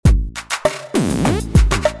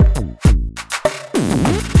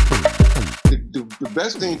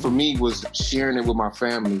best thing for me was sharing it with my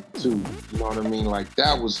family too. You know what I mean? Like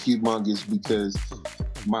that was humongous because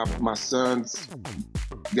my sons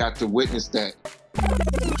got to witness that.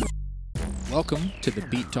 Welcome to the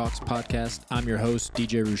Beat Talks podcast. I'm your host,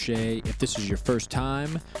 DJ Ruche. If this is your first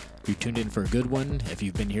time, you tuned in for a good one. If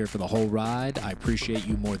you've been here for the whole ride, I appreciate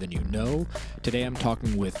you more than you know. Today I'm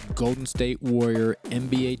talking with Golden State Warrior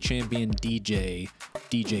NBA champion DJ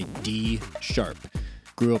D Sharp.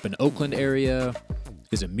 Grew up in Oakland area,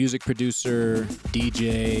 is a music producer,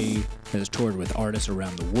 DJ, has toured with artists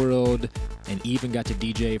around the world, and even got to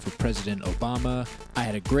DJ for President Obama. I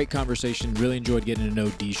had a great conversation, really enjoyed getting to know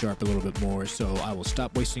D Sharp a little bit more, so I will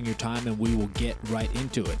stop wasting your time and we will get right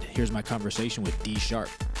into it. Here's my conversation with D Sharp.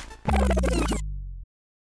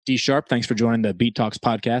 D Sharp, thanks for joining the Beat Talks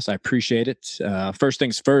podcast. I appreciate it. First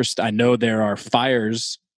things first, I know there are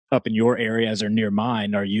fires up in your area as are near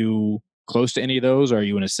mine. Are you close to any of those? Are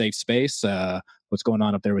you in a safe space? What's going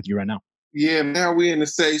on up there with you right now? Yeah, now we're in a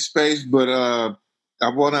safe space, but I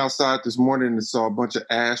went outside this morning and saw a bunch of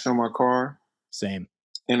ash on my car. Same.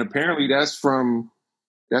 And apparently that's from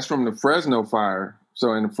the Fresno fire.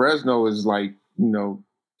 So, and Fresno is like,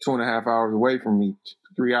 2.5 hours away from me,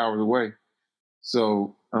 3 hours away.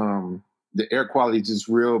 So the air quality is just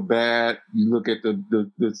real bad. You look at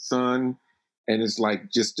the sun and it's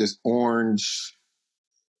like just this orange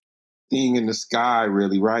thing in the sky,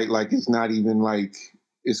 really, right? Like it's not even like,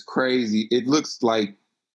 it's crazy. It looks like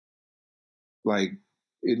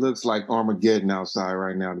Armageddon outside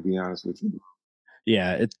right now, to be honest with you.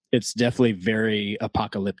 Yeah, it's definitely very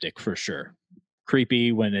apocalyptic for sure.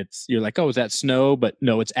 Creepy when you're like, oh, is that snow? But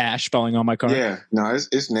no, it's ash falling on my car. Yeah, no,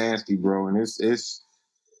 it's nasty, bro, and it's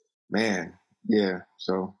man, yeah.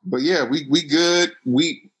 So, but yeah, we good.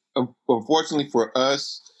 We unfortunately for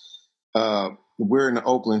us, we're in the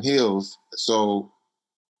Oakland Hills, so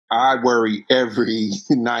I worry every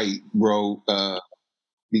night, bro,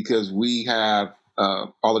 because we have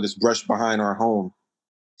all of this brush behind our home.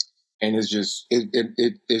 And it's just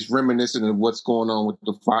it's reminiscent of what's going on with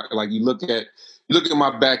the fire. Like you look at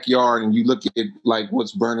my backyard and you look at like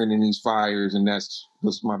what's burning in these fires, and that's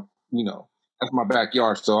my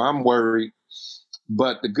backyard. So I'm worried.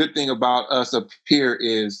 But the good thing about us up here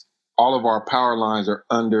is all of our power lines are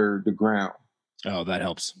under the ground. Oh, that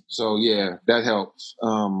helps. So yeah, that helps.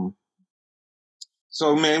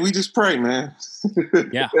 So man, we just pray, man.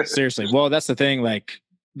 Yeah, seriously. Well, that's the thing. Like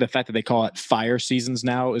the fact that they call it fire seasons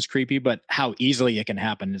now is creepy, but how easily it can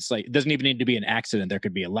happen. It's like, it doesn't even need to be an accident. There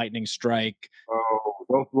could be a lightning strike. Oh,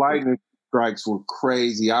 those lightning strikes were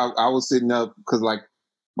crazy. I was sitting up because like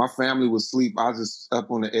my family was asleep. I was just up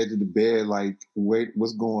on the edge of the bed, like, wait,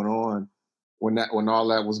 what's going on? When all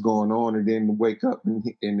that was going on, and then wake up and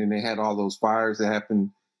then they had all those fires that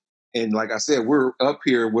happened. And like I said, we're up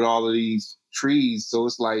here with all of these trees, so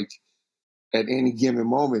it's like at any given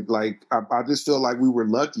moment, like I just feel like we were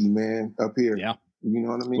lucky, man, up here. Yeah. You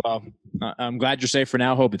know what I mean? Well, I'm glad you're safe for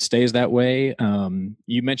now. Hope it stays that way.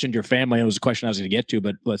 You mentioned your family. It was a question I was going to get to,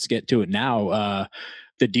 but let's get to it now.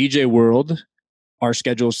 The DJ world, our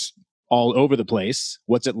schedules all over the place.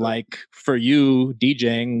 What's it like for you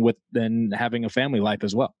DJing with then having a family life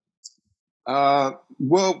as well?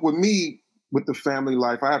 Well, with me, with the family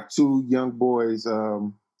life, I have two young boys,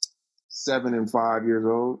 7 and 5 years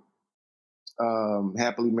old.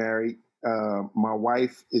 Happily married. My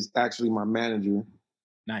wife is actually my manager.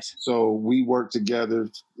 Nice. So we work together.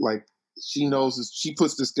 Like she knows, she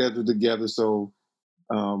puts the schedule together. So,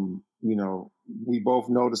 we both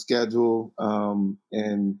know the schedule.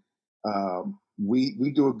 And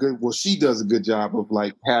we do she does a good job of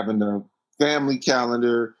like having the family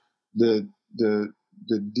calendar, the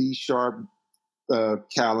D Sharp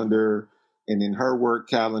calendar, and then her work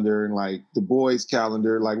calendar, and like the boys'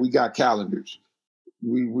 calendar. Like we got calendars.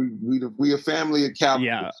 We a family of calendars.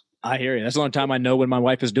 Yeah, I hear you. That's the only time I know when my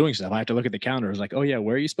wife is doing stuff. I have to look at the calendar. It's like, oh yeah,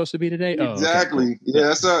 where are you supposed to be today? Exactly. Oh, okay, cool. Yeah,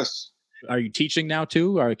 that's us. Are you teaching now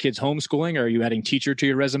too? Are kids homeschooling? Or are you adding teacher to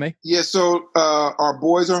your resume? Yeah, so our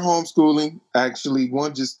boys are homeschooling. Actually,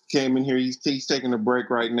 one just came in here. He's taking a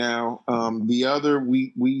break right now. The other,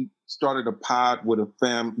 we started a pod with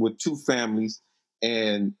with two families,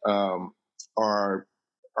 and our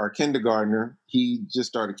kindergartner, he just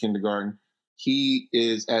started kindergarten. He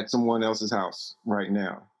is at someone else's house right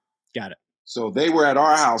now. Got it. So they were at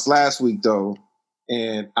our house last week though,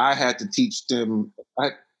 and I had to teach them. I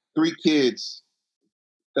had 3 kids,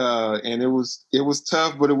 and it was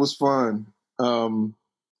tough, but it was fun.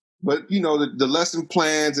 But the lesson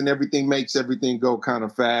plans and everything makes everything go kind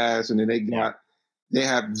of fast, and then they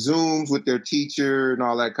have Zooms with their teacher and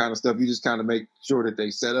all that kind of stuff. You just kind of make sure that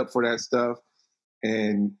they set up for that stuff.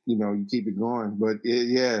 and you keep it going. But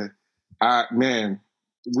yeah, man,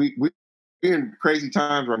 we're in crazy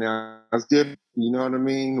times right now. It's different. You know what I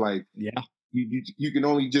mean? Like, Yeah. you can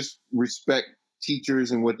only just respect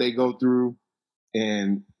teachers and what they go through.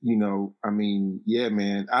 And I mean, yeah,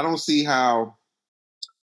 man, I don't see how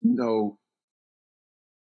you know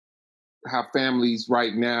how families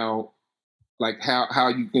right now, like how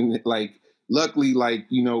you can, like, luckily, like,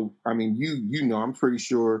 I mean, I'm pretty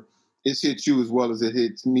sure it's hit you as well as it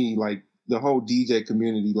hits me, like the whole DJ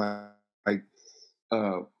community, like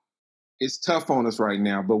uh it's tough on us right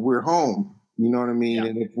now, but we're home. You know what I mean? Yeah.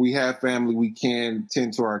 And if we have family, we can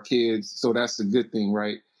tend to our kids, so that's a good thing,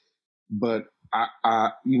 right? But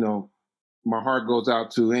my heart goes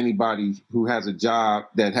out to anybody who has a job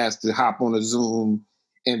that has to hop on a Zoom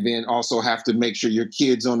and then also have to make sure your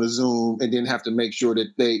kids on the Zoom, and then have to make sure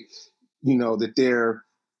that that they're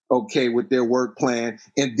okay with their work plan,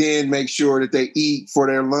 and then make sure that they eat for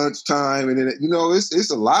their lunchtime. And then,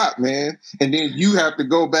 it's a lot, man. And then you have to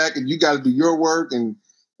go back and you got to do your work, and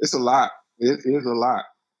it's a lot. It is a lot.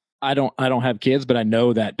 I don't have kids, but I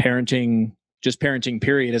know that parenting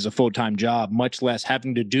period is a full-time job, much less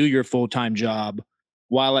having to do your full-time job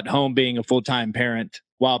while at home being a full-time parent,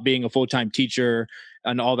 while being a full-time teacher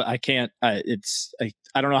and all that. I can't, I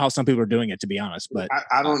don't know how some people are doing it, to be honest, but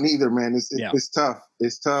I don't either, man. yeah. It's tough.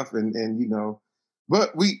 It's tough. And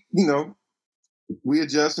but we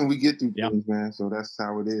adjust and we get through things, man. So that's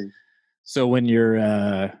how it is. So when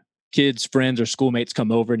your kids, friends, or schoolmates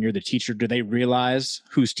come over and you're the teacher, do they realize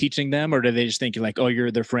who's teaching them, or do they just think you're like, oh,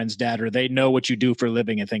 you're their friend's dad, or they know what you do for a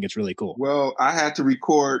living and think it's really cool? Well, I had to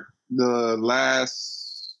record the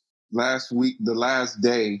last week, the last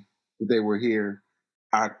day that they were here.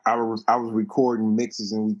 I was recording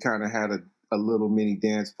mixes, and we kind of had a little mini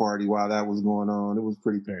dance party while that was going on. It was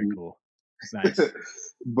pretty Very cute. cool. Nice.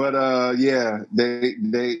 But yeah,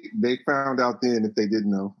 they found out then if they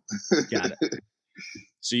didn't know. Got it.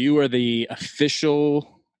 So you are the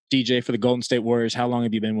official DJ for the Golden State Warriors. How long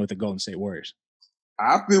have you been with the Golden State Warriors?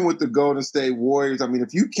 I've been with the Golden State Warriors. I mean,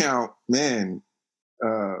 if you count, man,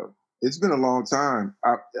 it's been a long time.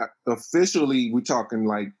 Officially, we're talking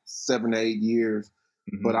like 7 to 8 years.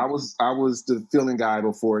 Mm-hmm. But I was the filling guy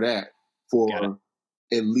before that for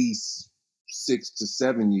at least 6 to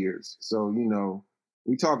 7 years. So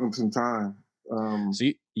we talking some time. So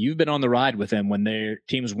you've been on the ride with them when their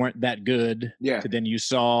teams weren't that good. Yeah. To then you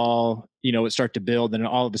saw it start to build, and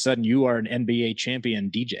all of a sudden you are an NBA champion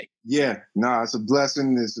DJ. Yeah, no, it's a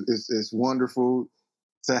blessing. It's wonderful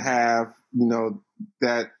to have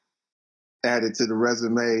that added to the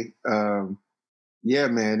resume. Yeah,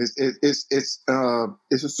 man, it's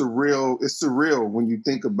surreal when you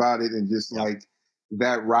think about it, and just like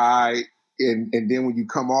that ride, and then when you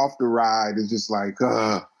come off the ride, it's just like,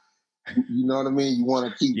 you know what I mean? You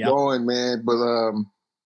want to keep going, man. But I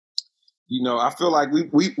feel like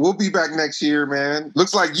we'll be back next year, man.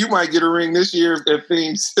 Looks like you might get a ring this year if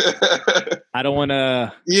things. I don't want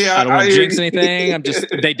to. Yeah, I don't want to jinx anything.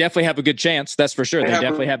 They definitely have a good chance. That's for sure. They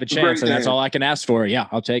definitely have a chance, and that's all I can ask for. Yeah,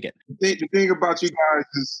 I'll take it. The thing about you guys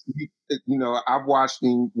is, I've watched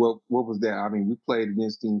him. What was that? I mean, we played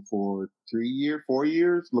against him for 4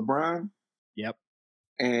 years. LeBron. Yep.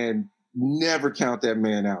 And never count that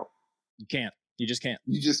man out. You can't. You just can't.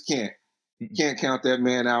 You just can't. You can't count that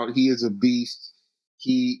man out. He is a beast.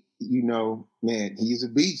 He, man, he's a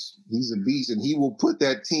beast. He's a beast, and he will put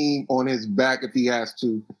that team on his back if he has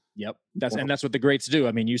to. Yep. That's what the greats do.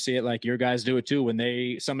 I mean, you see it like your guys do it too. When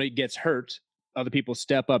somebody gets hurt, other people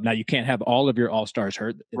step up. Now you can't have all of your all-stars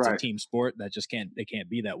hurt. It's a team sport. They can't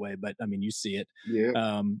be that way. But I mean, you see it. Yeah.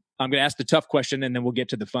 I'm going to ask the tough question, and then we'll get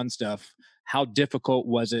to the fun stuff. How difficult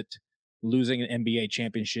was it losing an NBA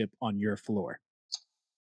championship on your floor?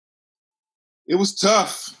 It was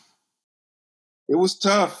tough. Because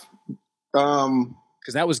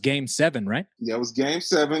that was Game 7, right? Yeah, it was Game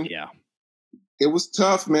 7. Yeah. It was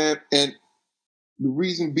tough, man. And the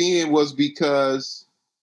reason being was because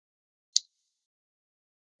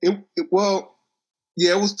it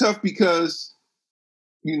was tough because,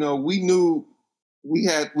 we knew we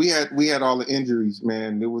had all the injuries,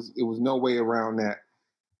 man. There was no way around that.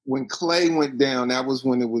 When Clay went down, that was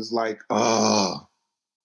when it was like,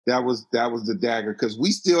 that was the dagger, because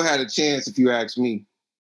we still had a chance, if you ask me.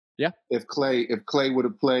 Yeah. If Clay would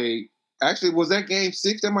have played, actually, was that Game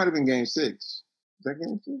 6? That might have been Game 6. Was that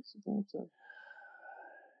Game 6? Game 7?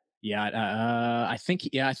 Yeah, I think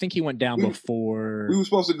he went down before. We were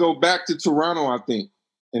supposed to go back to Toronto, I think,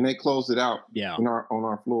 and they closed it out. Yeah. on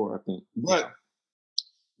our floor, I think. But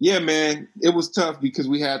yeah, man, it was tough because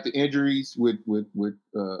we had the injuries with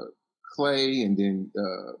Clay, and then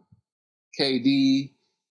KD,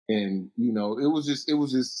 and it was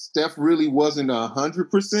just Steph really wasn't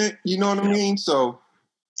 100%. You know what I mean? So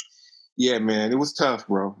yeah, man, it was tough,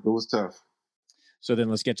 bro. It was tough. So then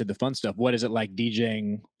let's get to the fun stuff. What is it like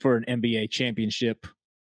DJing for an NBA championship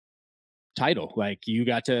title? Like you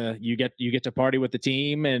get to party with the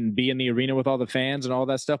team and be in the arena with all the fans and all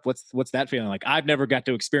that stuff. What's that feeling like? I've never got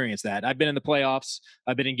to experience that. I've been in the playoffs.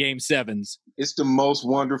 I've been in game sevens. It's the most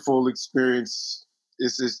wonderful experience.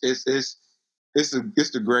 It's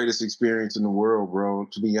the greatest experience in the world, bro.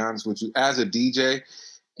 To be honest with you, as a DJ,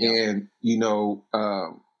 and you don't,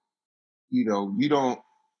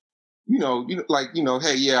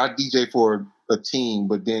 hey, yeah, I DJ for a team,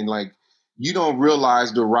 but then like you don't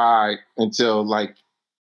realize the ride until like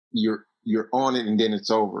you're on it and then it's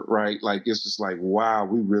over, right? Like it's just like, wow,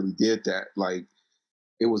 we really did that. Like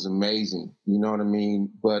it was amazing. You know what I mean?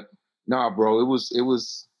 But nah, bro, it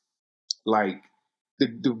was like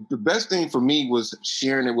the best thing for me was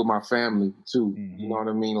sharing it with my family too. Mm-hmm. You know what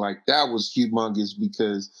I mean? Like that was humongous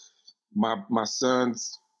because my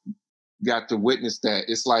sons got to witness that.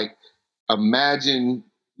 It's like imagine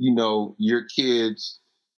your kids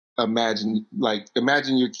imagine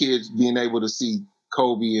your kids being able to see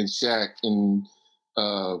Kobe and Shaq and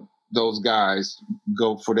those guys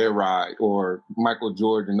go for their ride, or Michael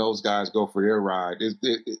Jordan, those guys go for their ride.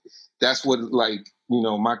 That's what, like,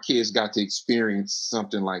 my kids got to experience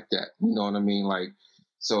something like that. You know what I mean? Like,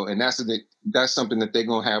 so, and that's something that they're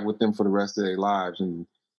going to have with them for the rest of their lives. And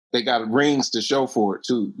they got rings to show for it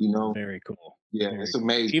too, Very cool. Yeah, Very it's cool.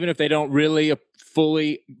 amazing. Even if they don't really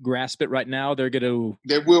fully grasp it right now, they're going to.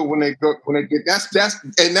 They will when they get. That's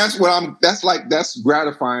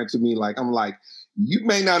gratifying to me. Like I'm like, you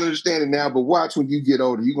may not understand it now, but watch when you get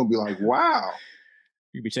older, you're gonna be like, wow.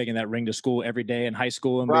 You'd be taking that ring to school every day in high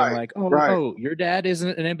school and being like, oh, your dad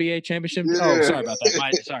isn't an NBA championship. Yeah. Oh, sorry about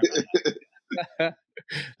that. Sorry about that.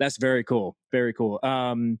 That's very cool. Very cool.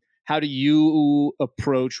 How do you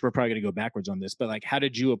approach? We're probably going to go backwards on this, but like, how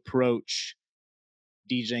did you approach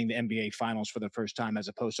DJing the NBA finals for the first time as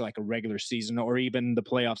opposed to like a regular season or even the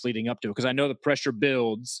playoffs leading up to it? Because I know the pressure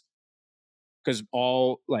builds because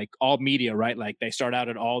all media, right? Like they start out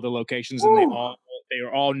at all the locations. Ooh. And they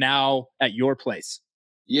are all now at your place.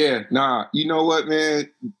 Yeah, nah, you know what, man?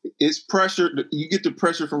 It's pressure. You get the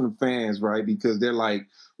pressure from the fans, right? Because they're like,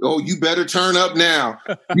 oh, you better turn up now.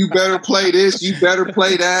 You better play this. You better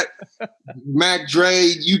play that. Mac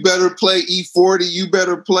Dre, you better play E40. You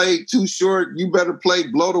better play Too Short. You better play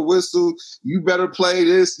Blow the Whistle. You better play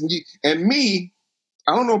this. And me,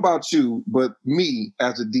 I don't know about you, but me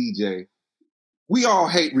as a DJ, we all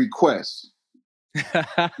hate requests,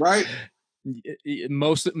 right?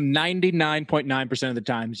 Most 99.9% of the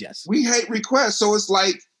times, yes. We hate requests. So it's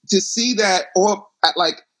like to see that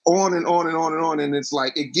like on and on and on and on. And it's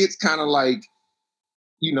like, it gets kind of like,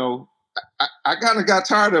 I kind of got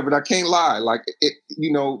tired of it. I can't lie. Like it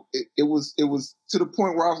was to the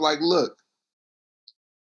point where I was like, look,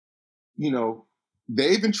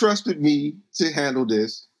 they've entrusted me to handle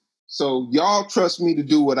this. So y'all trust me to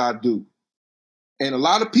do what I do. And a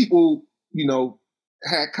lot of people,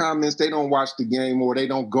 had comments, they don't watch the game or they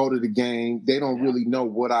don't go to the game. They don't really know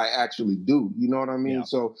what I actually do. You know what I mean? Yeah.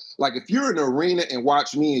 So like if you're in an arena and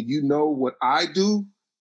watch me and you know what I do,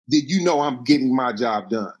 then I'm getting my job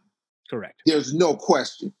done. Correct. There's no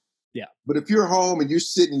question. Yeah. But if you're home and you're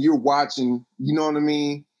sitting, you're watching, you know what I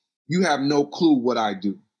mean? You have no clue what I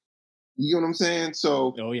do. You know what I'm saying?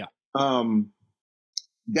 So oh yeah.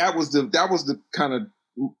 That was the kind of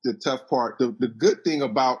the tough part. The good thing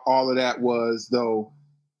about all of that was, though,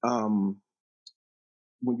 when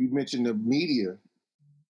you mentioned the media,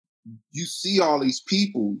 you see all these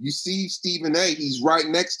people. You see Stephen A. He's right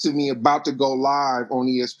next to me, about to go live on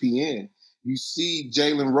ESPN. You see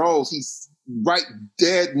Jalen Rose. He's right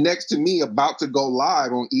dead next to me, about to go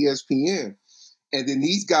live on ESPN. And then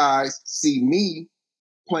these guys see me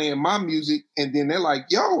playing my music, and then they're like,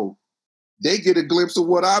 yo, they get a glimpse of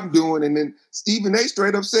what I'm doing. And then Stephen A.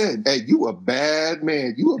 straight up said, hey, you a bad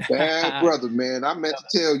man. You a bad brother, man. I meant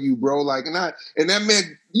to tell you, bro. Like, and that meant,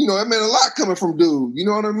 that meant a lot coming from dude. You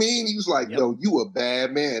know what I mean? He was like, yo, you a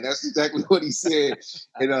bad man. That's exactly what he said.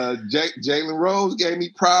 And Jalen Rose gave me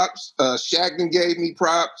props. Shaqton gave me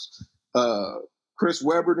props. Chris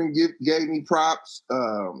Webber gave me props.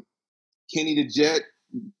 Kenny the Jet.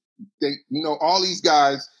 They, all these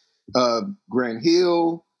guys, Grant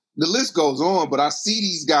Hill, the list goes on, but I see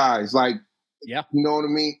these guys like, you know what I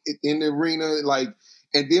mean, in the arena, like,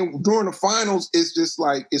 and then during the finals, it's just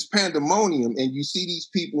like, it's pandemonium, and you see these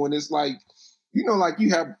people, and it's like, like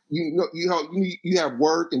you have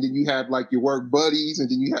work, and then you have like your work buddies, and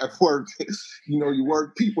then you have work, your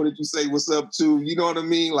work people that you say what's up to. You know what I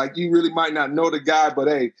mean? Like you really might not know the guy, but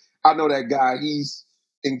hey, I know that guy. He's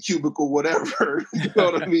in cubicle, whatever. You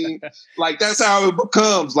know what I mean? Like that's how it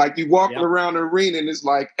becomes. Like you walking around the arena, and it's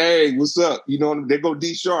like, hey, what's up? You know, they go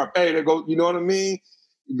D Sharp. Hey, they go. You know what I mean?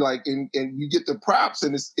 Like, and you get the props,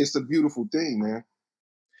 and it's a beautiful thing, man.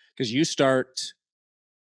 Because you start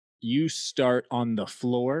on the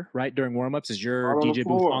floor, right? During warm-ups, is your DJ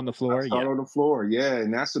booth on the floor? Yeah, on the floor. Yeah,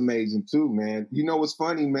 and that's amazing too, man. You know what's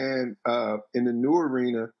funny, man? In the new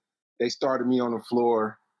arena, they started me on the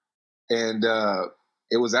floor, and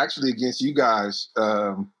it was actually against you guys.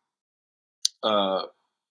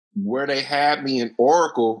 Where they had me in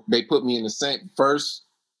Oracle, they put me in the same first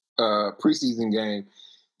preseason game.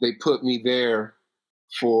 They put me there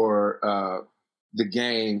for the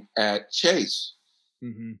game at Chase.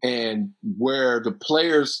 Mm-hmm. And where the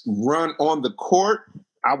players run on the court,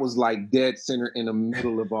 I was like dead center in the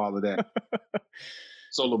middle of all of that.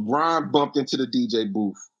 So LeBron bumped into the DJ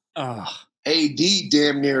booth. AD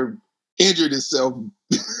damn near injured himself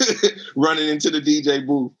running into the DJ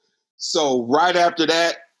booth. So right after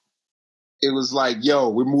that, it was like, yo,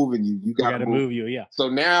 we're moving you. You got to move you, yeah. So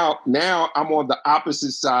now I'm on the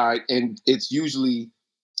opposite side, and it's usually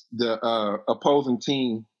the opposing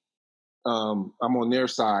team. I'm on their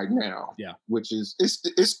side now, which is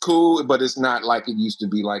it's cool, but it's not like it used to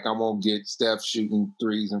be. Like I won't get Steph shooting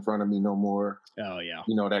threes in front of me no more. Oh yeah,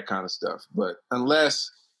 that kind of stuff. But unless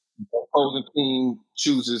the opposing team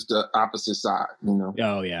chooses the opposite side,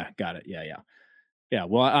 Oh yeah, got it. Yeah.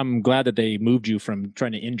 Well, I'm glad that they moved you from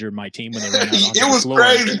trying to injure my team when they ran out onto the floor.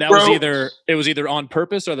 Crazy, that bro. was either on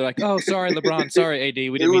purpose or they're like, oh, sorry, LeBron, sorry, AD,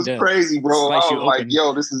 we didn't mean to. It was crazy, bro. I was like,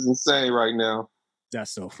 yo, this is insane right now. That's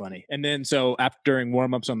so funny. And then, so after during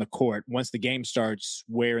warm-ups on the court, once the game starts,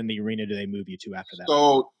 where in the arena do they move you to after that?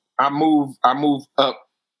 So I move up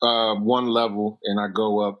one level, and I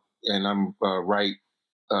go up, and I'm right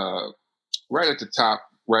at the top.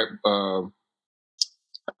 Right,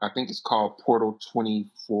 I think it's called Portal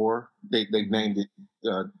 24. They named it.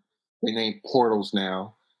 They named portals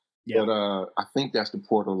now. Yeah. But I think that's the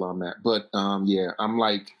portal I'm at. But yeah, I'm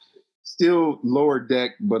like still lower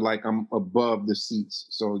deck, but like I'm above the seats,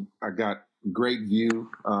 so I got great view.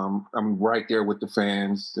 I'm right there with the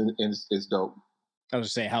fans, and it's dope. I was going to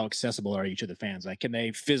say, how accessible are you to the fans? Like, can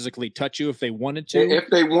they physically touch you if they wanted to? If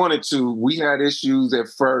they wanted to. We had issues at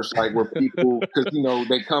first, like where people, because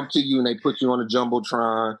they come to you and they put you on a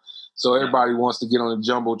jumbotron, so everybody wants to get on a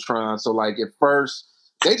jumbotron. So like at first,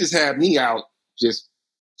 they just had me out just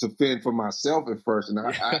to fend for myself at first, and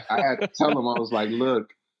I had to tell them, I was like,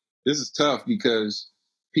 look, this is tough because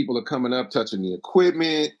people are coming up, touching the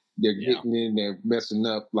equipment, they're getting in, they're messing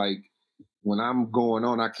up. Like when I'm going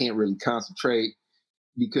on, I can't really concentrate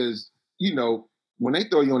because, when they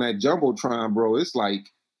throw you on that jumbotron, bro, it's like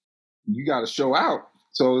you got to show out.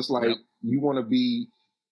 So it's like you want to be,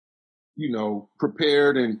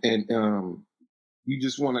 prepared, and you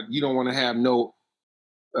don't want to have no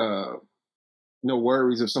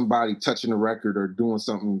worries of somebody touching the record or doing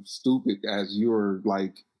something stupid as you're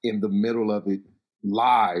like in the middle of it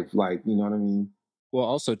live, like, you know what I mean? Well,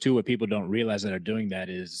 also too, what people don't realize that are doing that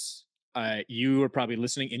is you are probably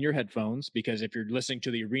listening in your headphones, because if you're listening to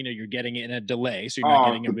the arena, you're getting it in a delay, so you're not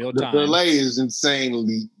getting in real time. The delay is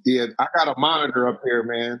insanely. Yeah, I got a monitor up here,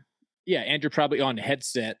 man. Yeah, and you're probably on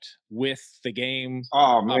headset with the game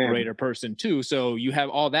operator person too, so you have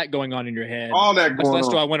all that going on in your head. All that going on. Less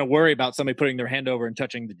do I want to worry about somebody putting their hand over and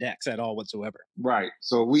touching the decks at all whatsoever. Right.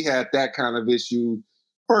 So we had that kind of issue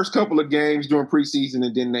first couple of games during preseason,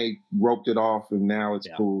 and then they roped it off, and now it's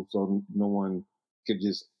cool. So no one could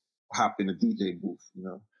just hop in the DJ booth,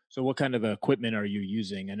 So what kind of equipment are you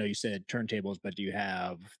using? I know you said turntables, but do you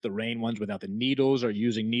have the Rane ones without the needles? Are you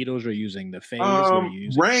using needles, or using the phase? What are you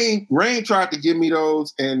using? Rane tried to give me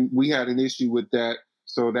those, and we had an issue with that,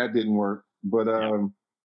 so that didn't work. But I'm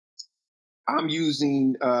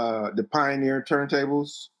using the Pioneer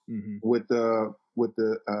turntables with the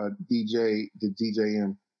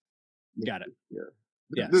DJM. Got it.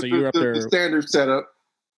 Yeah. So you're up there. The standard setup.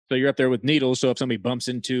 So you're up there with needles. So if somebody bumps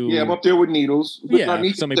into, I'm up there with needles. Yeah,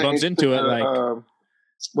 if somebody bumps into it, like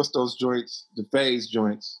what's those joints? The phase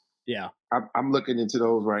joints. Yeah, I'm looking into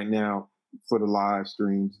those right now for the live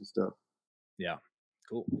streams and stuff. Yeah,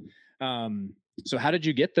 cool. So how did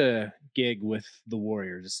you get the gig with the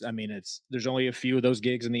Warriors? I mean, there's only a few of those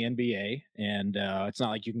gigs in the NBA, and it's not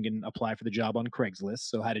like you can apply for the job on Craigslist.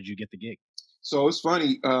 So how did you get the gig? So it's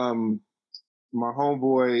funny. My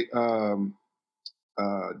homeboy.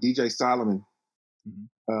 DJ Solomon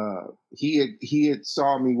he had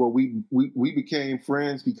saw me. Well, we became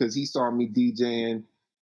friends because he saw me DJing.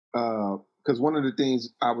 Because one of the things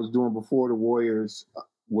I was doing before the Warriors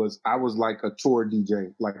was I was like a tour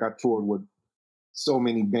DJ. Like I toured with so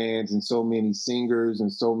many bands and so many singers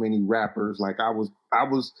and so many rappers. Like I was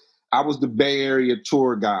the Bay Area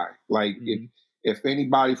tour guy. Like if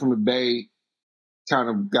anybody from the Bay kind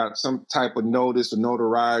of got some type of notice or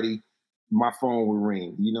notoriety, my phone would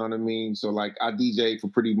ring. You know what I mean? So like I DJed for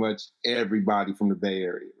pretty much everybody from the Bay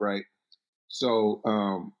Area, right? So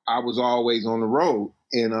I was always on the road,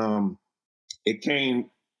 and it came.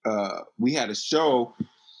 We had a show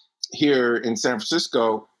here in San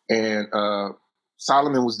Francisco, and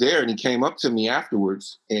Solomon was there, and he came up to me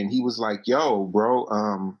afterwards, and he was like, "Yo, bro,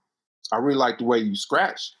 I really like the way you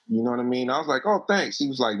scratched." You know what I mean? I was like, "Oh, thanks." He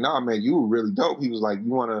was like, "Nah, man, you were really dope." He was like,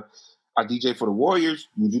 "You want to? I DJ for the Warriors.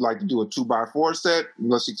 Would you like to do a 2x4 set?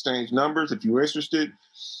 Let's exchange numbers if you're interested."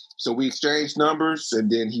 So we exchanged numbers,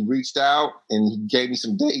 and then he reached out and he gave me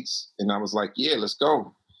some dates, and I was like, "Yeah, let's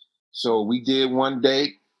go." So we did one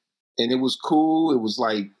date, and it was cool. It was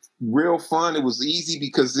like real fun. It was easy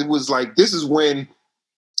because it was like this is when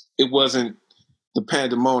it wasn't the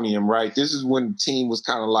pandemonium, right? This is when the team was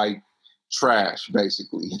kind of like trash,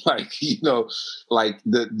 basically. Like like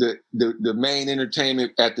the main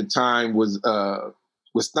entertainment at the time was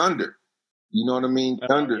Thunder. You know what I mean?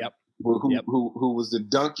 Thunder, Yep. who was the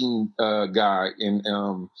dunking guy,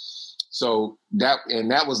 and so that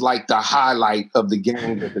was like the highlight of the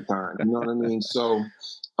game at the time. You know what I mean? So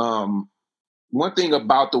one thing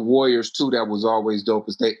about the Warriors too that was always dope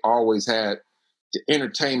is they always had the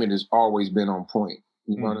entertainment has always been on point.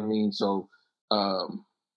 You know what I mean? So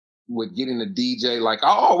with getting a DJ, like I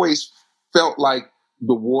always felt like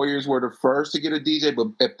the Warriors were the first to get a DJ, but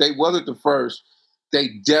if they wasn't the first, they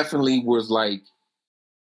definitely was like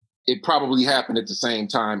it probably happened at the same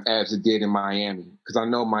time as it did in Miami. Because I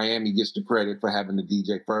know Miami gets the credit for having the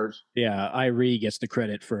DJ first. Yeah, Irie gets the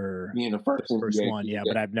credit for Being the first the first NBA one, yeah, DJ.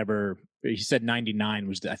 but I've never he said 99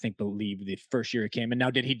 was I think believe the first year it came. And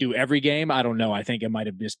now did he do every game? I don't know. I think it might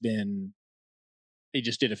have just been they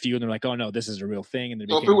just did a few and they're like, "Oh no, this is a real thing." And then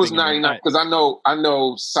it So if became it a was thing. And 99, because I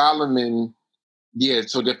know Solomon, yeah,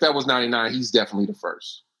 so if that was 99, he's definitely the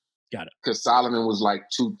first. got it. Because Solomon was like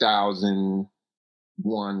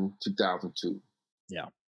 2001, 2002. Yeah.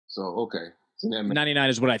 So okay. So 99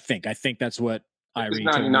 is what I think. I think that's what it's Irie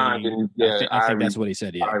told 99, me. then yeah, I think that's what he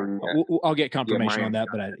said. Yeah. Irie, I'll get yeah, confirmation on Miami. that,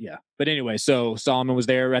 but yeah. But anyway, so Solomon was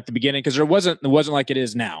there at the beginning because it wasn't like it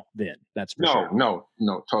is now then. That's for sure. No,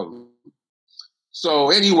 totally.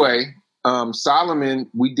 So anyway, Solomon,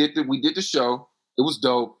 we did the show. It was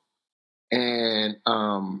dope, and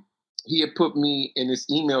he had put me in this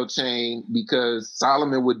email chain because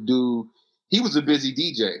Solomon would do. He was a busy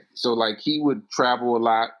DJ, so like he would travel a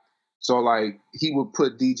lot. So like he would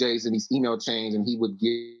put DJs in these email chains, and he would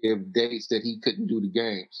give dates that he couldn't do the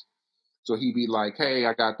games. So he'd be like, "Hey,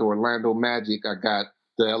 I got the Orlando Magic, I got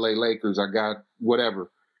the LA Lakers, I got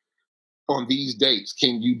whatever." On these dates,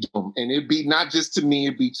 can you do them? And it'd be not just to me,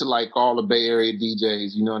 it'd be to like all the Bay Area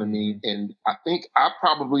DJs, you know what I mean? And I think I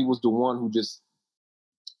probably was the one who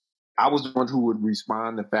I was the one who would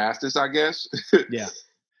respond the fastest, I guess. Yeah.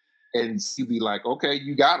 And she'd be like, "Okay,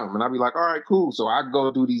 you got them." And I'd be like, "All right, cool." So I'd go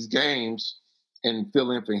do these games and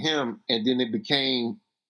fill in for him. And then it became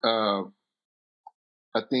a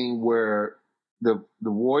thing where the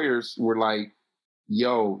Warriors were like,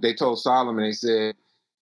 "Yo," they told Solomon, they said,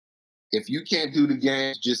 "If you can't do the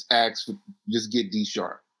games, just get D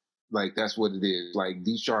Sharp. Like that's what it is. Like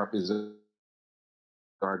D Sharp is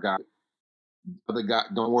our guy. Other guy,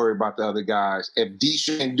 don't worry about the other guys. If D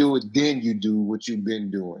Sharp can do it, then you do what you've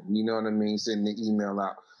been doing. You know what I mean? Sending the email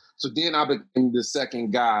out. So then I became the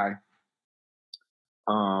second guy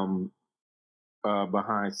um,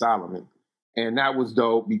 behind Solomon. And that was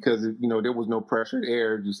dope because there was no pressure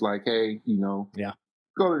there. Just like, hey, Yeah.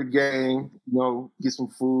 go to the game, get some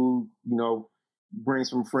food, bring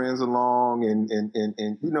some friends along and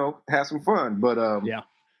have some fun. But Yeah.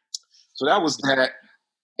 so that was that.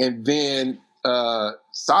 And then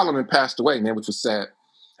Solomon passed away, man, which was sad.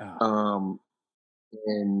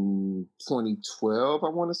 In 2012, I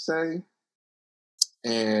want to say.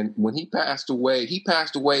 And when he passed away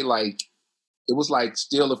like it was like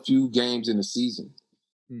still a few games in the season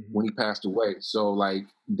when he passed away. So like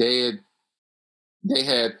they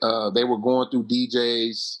were going through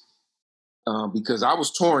DJs because I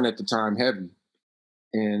was touring at the time heavy,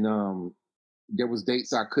 and there was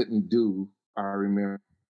dates I couldn't do. I remember,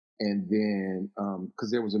 and then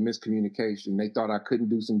because there was a miscommunication, they thought I couldn't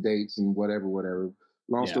do some dates and whatever.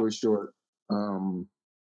 Long story short,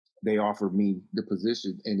 they offered me the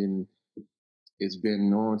position, and then it's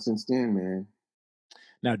been on since then, man.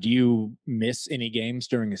 Now, do you miss any games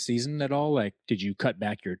during a season at all? Like, did you cut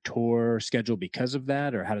back your tour schedule because of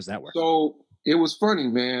that, or how does that work? So it was funny,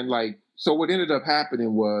 man. Like, so what ended up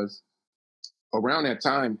happening was around that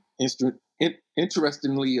time,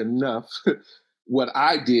 interestingly enough, what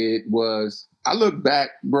I did was I looked back,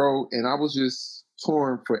 bro, and I was just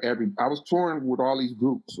touring I was touring with all these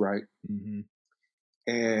groups, right? Mm-hmm.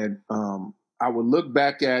 And I would look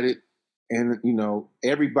back at it, and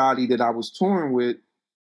everybody that I was touring with,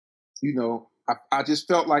 I just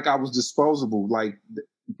felt like I was disposable. Like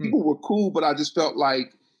people were cool, but I just felt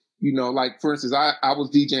like, like for instance, I was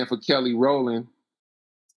DJing for Kelly Rowland,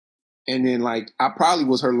 and then like I probably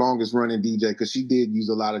was her longest running DJ because she did use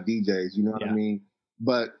a lot of DJs. You know what I mean?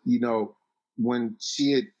 But when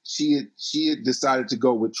she had decided to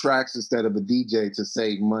go with tracks instead of a DJ to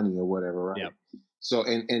save money or whatever, right? Yep. So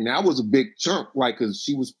and that was a big chunk, like because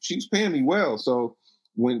she was paying me well. So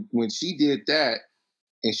when she did that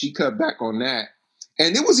and she cut back on that,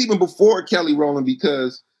 and it was even before Kelly Rowland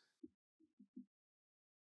because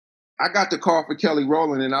I got the call for Kelly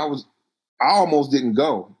Rowland and I almost didn't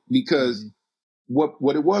go because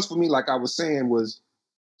what it was for me, like I was saying, was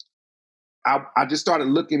I just started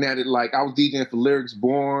looking at it like I was DJing for Lyrics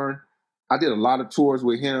Born. I did a lot of tours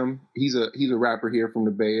with him. He's a rapper here from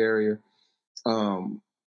the Bay Area.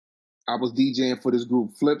 I was DJing for this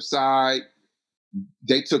group Flipside.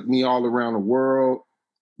 They took me all around the world.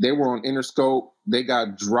 They were on Interscope. They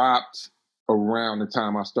got dropped around the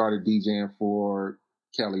time I started DJing for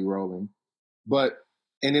Kelly Rowland.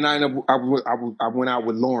 And then I went out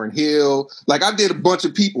with Lauryn Hill. Like I did a bunch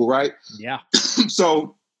of people, right? Yeah.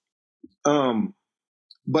 So,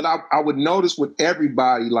 but I would notice with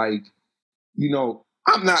everybody, like,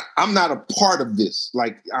 I'm not a part of this.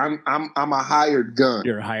 Like I'm a hired gun.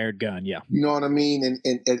 You're a hired gun, yeah. You know what I mean?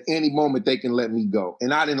 And at any moment they can let me go.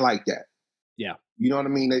 And I didn't like that. Yeah. You know what I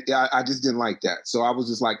mean? I just didn't like that. So I was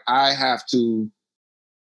just like, I have to.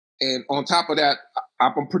 And on top of that,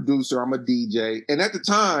 I'm a producer, I'm a DJ. And at the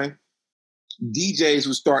time, DJs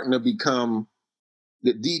were starting to become,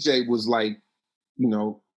 the DJ was like,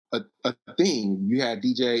 a thing. You had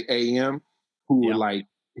DJ AM who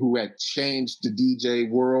had changed the DJ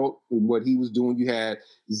world and what he was doing. You had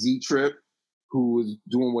Z-Trip who was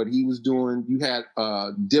doing what he was doing. You had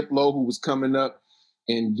Diplo who was coming up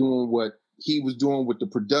and doing what he was doing with the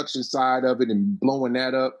production side of it and blowing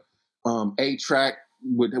that up. A-Track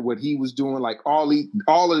with what he was doing. Like all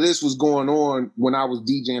of this was going on when I was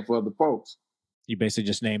DJing for other folks. You basically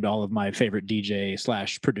just named all of my favorite DJ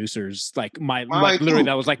 / producers. Like literally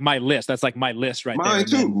that was like my list. That's like my list right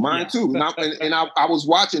there. Mine too. And I was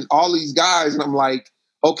watching all these guys and I'm like,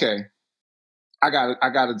 okay, I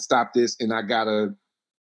gotta stop this and I gotta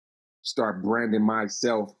start branding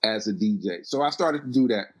myself as a DJ. So I started to do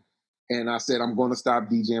that. And I said, I'm going to stop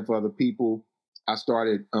DJing for other people. I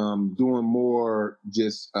started doing more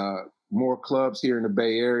clubs here in the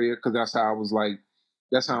Bay Area because that's how I was like,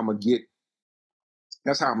 that's how I'm gonna get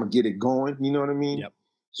it going. You know what I mean? Yep.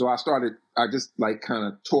 So I just like kind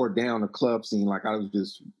of tore down the club scene. Like I was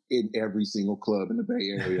just in every single club in the Bay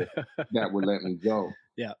Area that would let me go.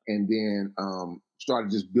 Yeah. And then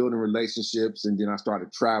started just building relationships, and then I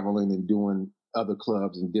started traveling and doing other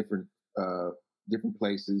clubs in different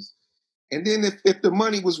places. And then if the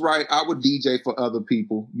money was right, I would DJ for other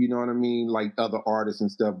people, you know what I mean? Like other artists and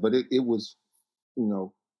stuff. But it was,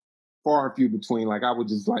 far and few between. Like I would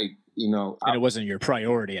just like, and it wasn't your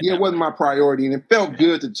priority. It wasn't my priority. And it felt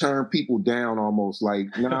good to turn people down almost like,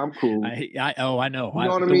 nah, I'm cool. I know. You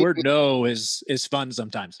know what I mean? The word no is fun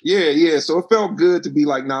sometimes. Yeah. So it felt good to be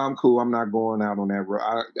like, nah, I'm cool. I'm not going out on that road.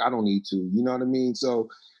 I don't need to, you know what I mean? So,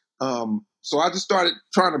 so I just started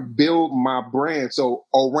trying to build my brand. So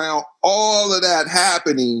around all of that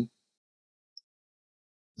happening,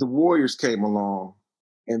 the Warriors came along.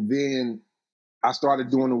 And then I started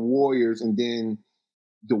doing the Warriors. And then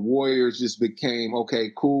the Warriors just became, okay,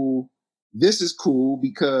 cool. This is cool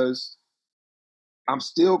because I'm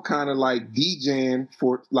still kind of like DJing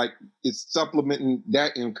for, like, it's supplementing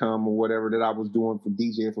that income or whatever that I was doing for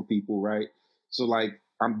DJing for people, right? So, like,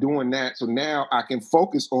 I'm doing that. So now I can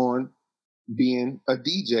focus on being a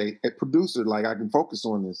DJ, a producer. Like I can focus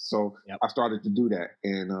on this. So I started to do that.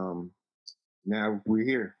 And now we're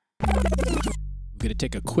here. I'm going to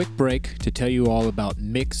take a quick break to tell you all about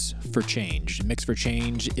Mix for Change. Mix for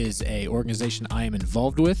Change is an organization I am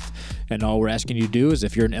involved with. And all we're asking you to do is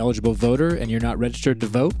if you're an eligible voter and you're not registered to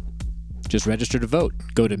vote, just register to vote.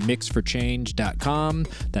 Go to mixforchange.com.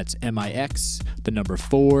 That's MIX, the number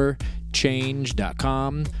 4,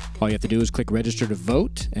 change.com. All you have to do is click register to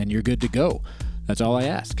vote, and you're good to go. That's all I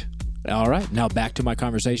ask. All right, now back to my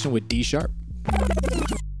conversation with D Sharp.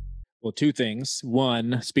 Well, two things.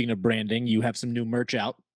 One, speaking of branding, you have some new merch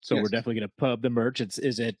out, so Yes. we're definitely going to pub the merch.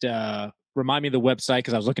 Remind me of the website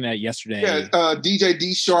because I was looking at it yesterday. Yeah,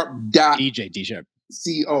 DJDsharp. DJ D Sharp.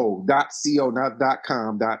 .co, not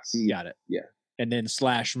 .com, .co. Got it. Yeah. And then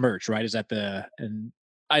 /merch, right? Is that and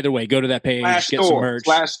either way, go to that page, get store,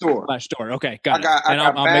 some merch. /store. Okay, got it. And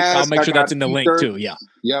I'll make sure that's in the link too. Yeah.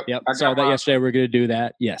 Yep. I saw that yesterday. We're going to do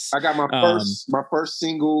that. Yes. I got my first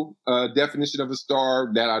single, Definition of a Star,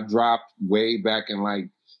 that I dropped way back in, like,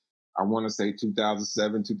 I want to say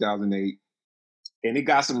 2007, 2008. And it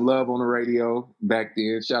got some love on the radio back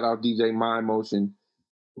then. Shout out DJ Mind Motion,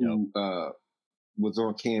 who was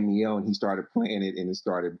on Cameo, and he started playing it, and it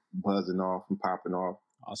started buzzing off and popping off.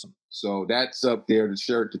 Awesome. So that's up there.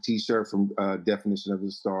 The T-shirt from Definition of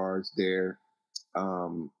the Stars there.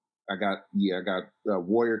 I got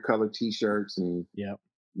Warrior color T-shirts and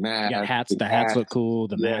masks. You got hats. The hats look cool.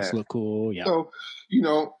 The masks look cool. Yeah. So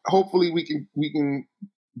hopefully we can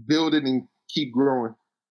build it and keep growing.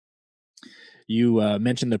 You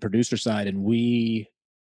mentioned the producer side, and we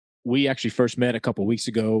actually first met a couple weeks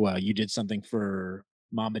ago. You did something for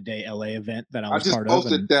Mama Day LA event that I was part of. I just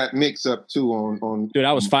posted that mix up too on. Dude,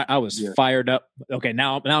 I was fired up. Okay,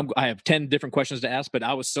 now I have 10 different questions to ask, but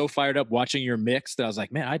I was so fired up watching your mix that I was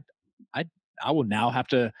like, man, I will now have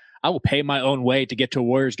to. I will pay my own way to get to a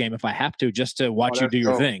Warriors game if I have to, just to watch you do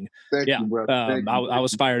your thing. Thank you, brother. I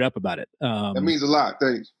was fired up about it. That means a lot.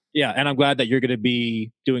 Thanks. Yeah, and I'm glad that you're going to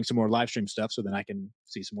be doing some more live stream stuff, so then I can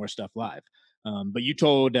see some more stuff live. But you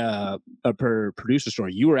told a producer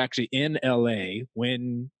story. You were actually in LA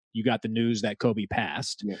when you got the news that Kobe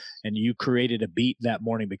passed, and you created a beat that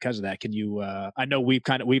morning because of that. Can you? I know we've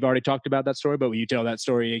already talked about that story, but will you tell that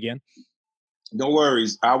story again? No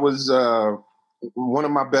worries. I was one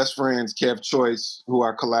of my best friends, Kev Choice, who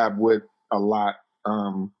I collab with a lot.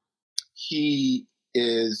 He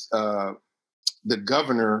is the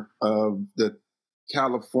governor of the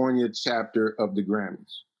California chapter of the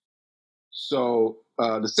Grammys. So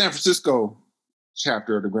the San Francisco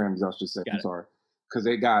chapter of the Grammys, I should say. I'm sorry, because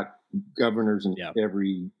they got governors in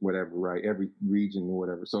every whatever, right? Every region or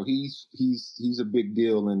whatever. So he's a big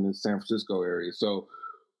deal in the San Francisco area. So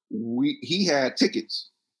he had tickets,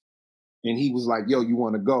 and he was like, "Yo, you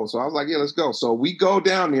want to go?" So I was like, "Yeah, let's go." So we go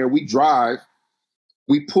down there. We drive.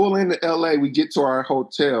 We pull into LA. We get to our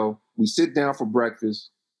hotel. We sit down for breakfast,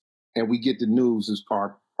 and we get the news.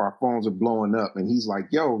 Our phones are blowing up, and he's like,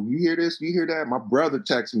 "Yo, you hear this? You hear that?" My brother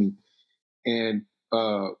texts me, and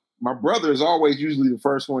my brother is always usually the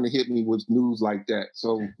first one to hit me with news like that.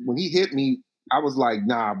 So when he hit me, I was like,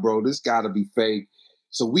 "Nah, bro, this got to be fake."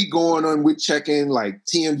 So we going on, we checking like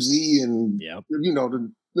TMZ and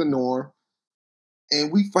the norm,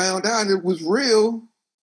 and we found out it was real.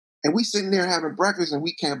 And we sitting there having breakfast, and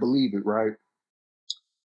we can't believe it, right?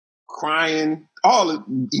 Crying, all the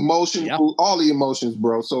emotions,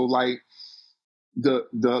 bro. So like the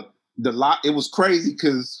lot, it was crazy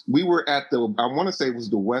because we were at I want to say it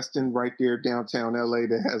was the Westin right there downtown LA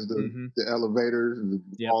that has the elevators and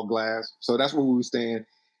all glass. So that's where we were staying,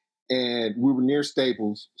 and we were near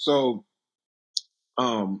Staples. So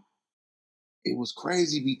it was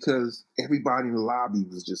crazy because everybody in the lobby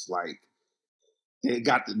was just like, they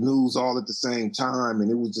got the news all at the same time,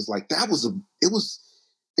 and it was just like it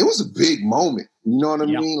was a big moment. You know what I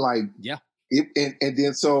mean? Like, and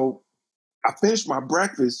then so I finished my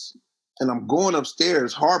breakfast, and I'm going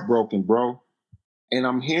upstairs, heartbroken, bro. And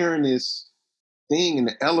I'm hearing this thing in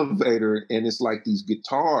the elevator, and it's like these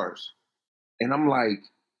guitars, and I'm like,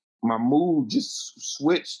 my mood just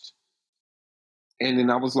switched, and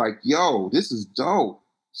then I was like, "Yo, this is dope."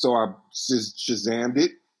 So I Shazammed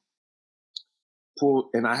it.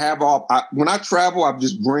 And I have when I travel, I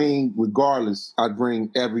just bring, regardless, I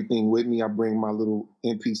bring everything with me. I bring my little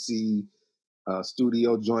MPC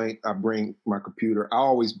studio joint. I bring my computer.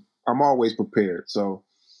 I'm always prepared. So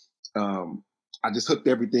I just hooked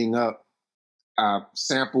everything up. I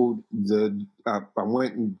sampled I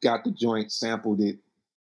went and got the joint, sampled it,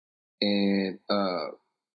 and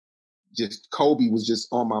just Kobe was just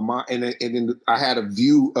on my mind. And then I had a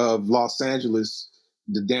view of Los Angeles,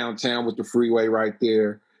 the downtown with the freeway right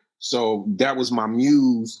there. So that was my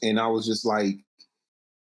muse. And I was just like,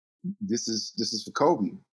 this is for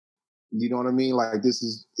Kobe. You know what I mean? Like, this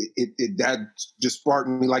is, that just sparked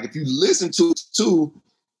me. Like, if you listen to it too,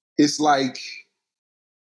 it's like,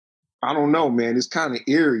 I don't know, man. It's kind of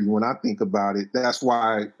eerie when I think about it. That's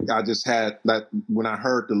why I just had that, when I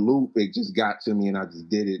heard the loop, it just got to me and I just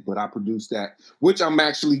did it. But I produced that, which I'm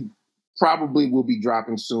actually probably will be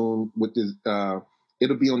dropping soon with this.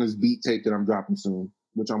 It'll be on this beat tape that I'm dropping soon,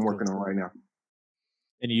 which I'm working on right now.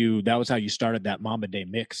 And that was how you started that Mamba Day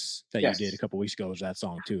mix that you did a Yes. couple weeks ago, was that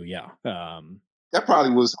song too. Yeah. That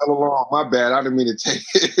probably was hella long. My bad. I didn't mean to take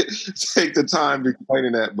take the time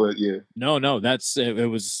explaining that, but yeah. No, it's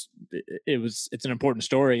an important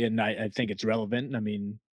story, and I think it's relevant. I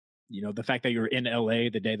mean, the fact that you're in LA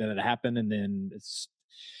the day that it happened, and then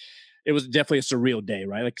it was definitely a surreal day,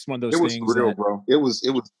 right? Like, it's one of those It was things surreal, that, bro. It was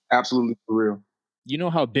absolutely surreal. you know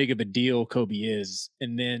how big of a deal Kobe is,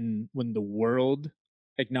 and then when the world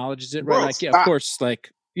acknowledges it, The right? world Like, yeah, of stopped. course,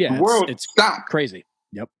 like, The yeah, world it's stopped. crazy.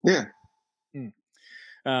 Yep. Yeah.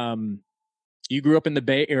 You grew up in the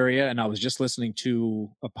Bay Area, and I was just listening to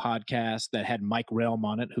a podcast that had Mike Realm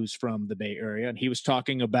on it, who's from the Bay Area, and he was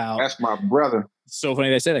talking about. That's my brother. So funny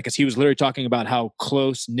they say that, because he was literally talking about how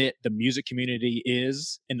close knit the music community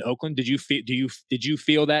is in Oakland. Did you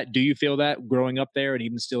feel that? Do you feel that growing up there, and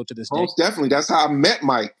even still to this day? Most definitely. That's how I met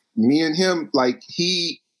Mike. Me and him,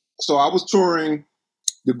 so I was touring.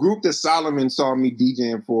 The group that Solomon saw me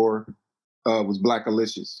DJing for was Black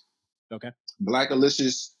Alicious. Okay. Black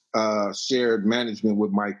Alicious shared management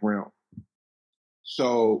with Mike Realm.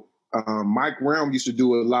 So Mike Realm used to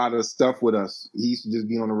do a lot of stuff with us. He used to just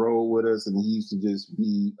be on the road with us, and he used to just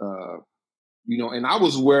be, and I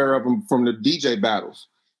was aware of him from the DJ battles.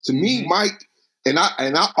 To me, Mike, and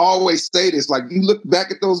I always say this, like, you look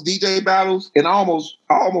back at those DJ battles, and I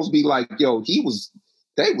almost be like, yo, they was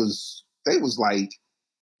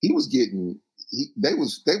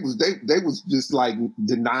just like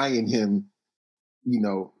denying him,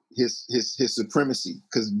 his supremacy,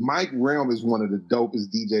 because Mike Realm is one of the dopest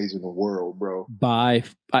DJs in the world, bro.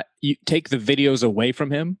 You take the videos away from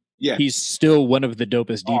him, yeah, he's still one of the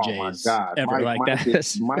dopest DJs. Oh my God, ever.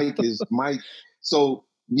 Mike is Mike. So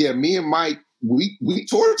yeah, me and Mike, we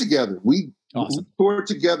toured together. We toured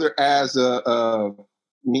together as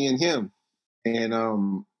me and him,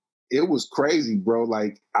 and it was crazy, bro.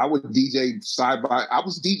 Like, I was DJing side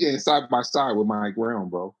by side with Mike Realm,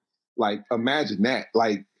 bro. Like, imagine that.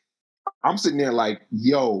 Like, I'm sitting there like,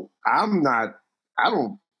 yo, I'm not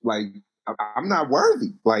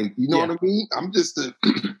worthy. Like, you know what I mean? I'm just a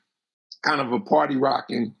kind of a party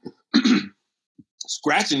rocking,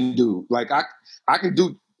 scratching dude. Like, I could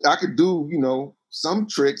do, some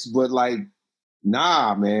tricks, but like,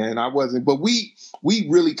 nah, man, I wasn't. But we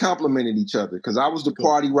really complimented each other, because I was the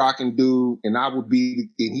party rocking dude, and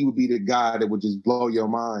he would be the guy that would just blow your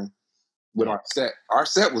mind with our set. Our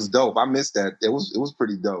set was dope. I missed that. It was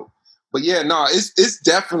pretty dope. But yeah, no, it's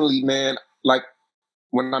definitely, man, like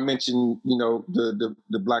when I mentioned, the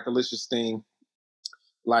Black Alicious thing,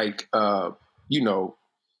 like, yeah,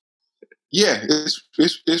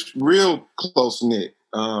 it's real close knit.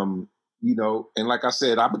 And like I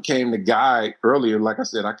said, I became the guy earlier. Like I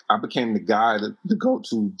said, I became the guy, the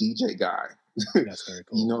go-to DJ guy. That's very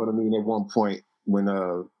cool. You know what I mean? At one point, when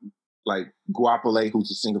like Guapole,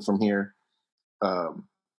 who's a singer from here,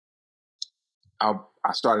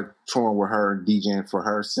 I started touring with her and DJing for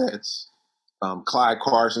her sets. Clyde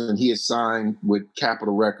Carson, he had signed with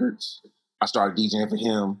Capitol Records. I started DJing for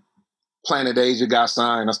him. Planet Asia got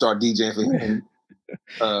signed. I started DJing for him.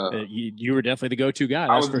 You were definitely the go-to guy.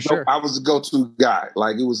 That's for sure. I was the go-to guy.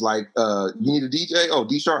 Like, it was like, you need a DJ? Oh,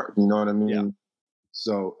 D Sharp. You know what I mean? Yeah.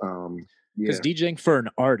 So, because DJing for an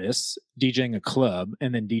artist, DJing a club,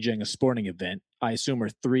 and then DJing a sporting event, I assume, are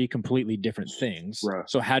three completely different things. Right.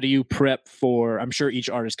 So how do you prep for, I'm sure each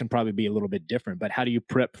artist can probably be a little bit different, but how do you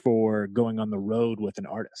prep for going on the road with an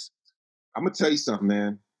artist? I'm going to tell you something,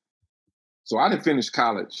 man. So I didn't finish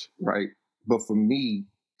college, right? But for me,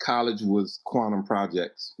 college was Quantum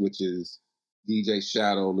Projects, which is DJ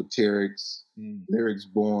Shadow, Latyrix, Lyrics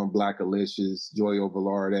Born, Black Alicious, Joy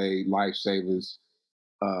Velarde, Lifesavers.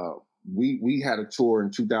 We had a tour in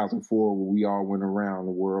 2004 where we all went around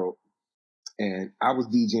the world, and I was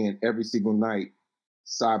DJing every single night,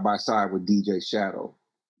 side by side with DJ Shadow.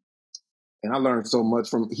 And I learned so much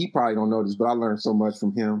he probably don't know this, but I learned so much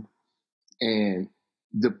from him. And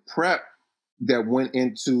the prep that went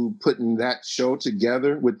into putting that show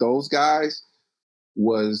together with those guys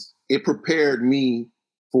it prepared me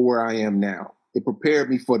for where I am now. It prepared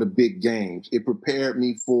me for the big games. It prepared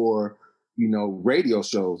me for, radio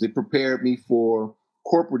shows. It prepared me for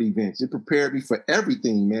corporate events. It prepared me for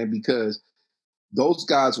everything, man, because those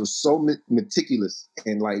guys were so meticulous.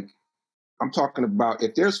 And like, I'm talking about,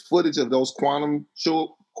 if there's footage of those quantum shows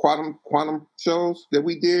that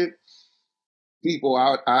we did,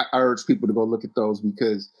 I urge people to go look at those,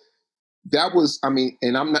 because that was,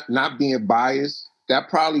 and I'm not being biased, that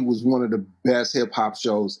probably was one of the best hip hop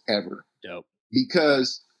shows ever. Dope.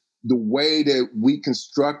 Because the way that we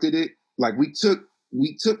constructed it, like we took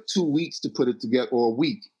 2 weeks to put it together, or a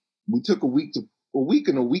week. We took a week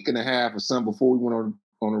and a week and a half or something before we went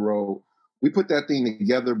on the road. We put that thing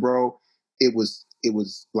together, bro. It was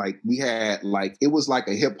like we had like it was like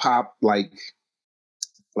a hip hop like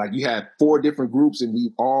you had 4 different groups and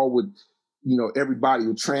we all would, everybody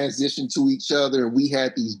would transition to each other, and we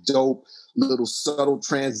had these dope little subtle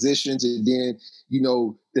transitions. And then,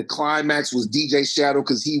 the climax was DJ Shadow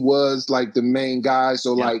because he was like the main guy.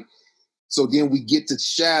 So so then we get to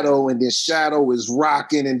Shadow, and then Shadow is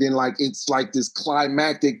rocking, and then like it's like this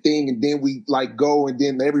climactic thing, and then we like go, and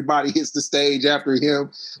then everybody hits the stage after him.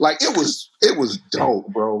 Like it was dope,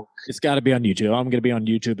 bro. It's got to be on YouTube. I'm gonna be on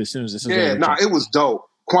YouTube as soon as this is over. Yeah, it was dope.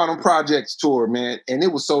 Quantum Projects tour, man, and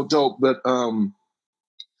it was so dope. But I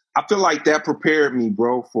feel like that prepared me,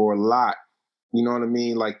 bro, for a lot. You know what I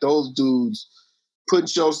mean? Like those dudes putting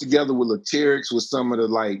shows together with Laterix was some of the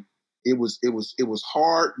like. It was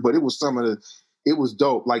hard, but it was it was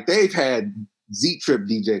dope. Like they've had Z-Trip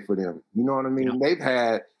DJ for them. You know what I mean? Yeah. They've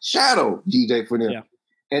had Shadow DJ for them. Yeah.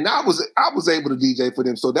 And I was able to DJ for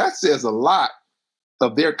them. So that says a lot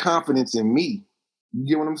of their confidence in me. You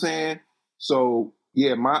get what I'm saying? So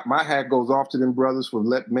yeah, my hat goes off to them brothers for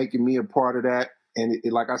making me a part of that. And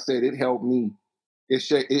it, like I said, it helped me. It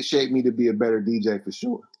shaped me to be a better DJ for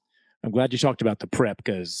sure. I'm glad you talked about the prep,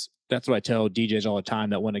 because that's what I tell DJs all the time,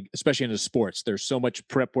 that especially in the sports, there's so much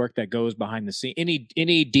prep work that goes behind the scene. Any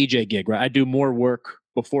DJ gig, right? I do more work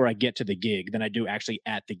before I get to the gig than I do actually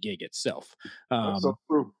at the gig itself. That's so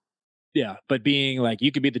true. Yeah, but being like,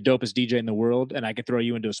 you could be the dopest DJ in the world, and I could throw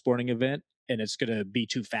you into a sporting event, and it's gonna be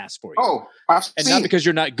too fast for you. Oh, not because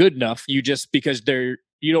you're not good enough, because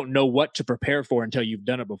you don't know what to prepare for until you've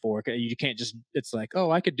done it before. You can't just. It's like,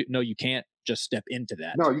 oh, I could do. No, you can't just step into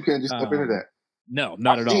that. No, you can't just step into that. No,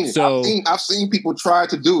 not at all. So I've seen people try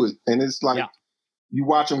to do it, and it's like you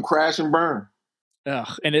watch them crash and burn.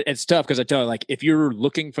 And it's tough, because I tell you, like, if you're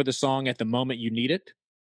looking for the song at the moment you need it,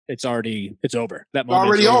 it's over. That moment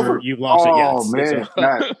already over. You've lost it. Oh man,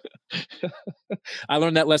 I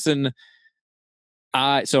learned that lesson.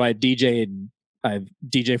 I've DJed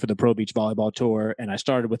for the Pro Beach Volleyball Tour, and I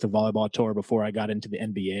started with the volleyball tour before I got into the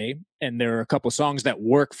NBA. And there are a couple songs that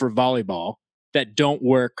work for volleyball that don't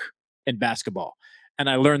work in basketball. And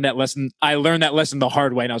I learned that lesson. The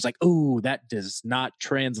hard way. And I was like, "Ooh, that does not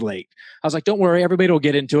translate." I was like, "Don't worry, everybody will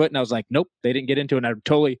get into it." And I was like, "Nope, they didn't get into it." And I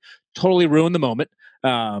totally ruined the moment.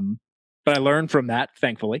 But I learned from that,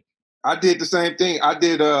 thankfully. I did the same thing. I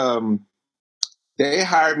did. They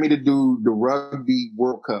hired me to do the Rugby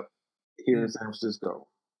World Cup here in San Francisco.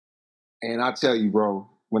 And I tell you, bro,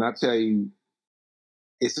 when I tell you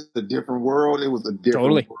it's a different world, it was a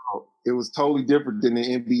different world. It was totally different than the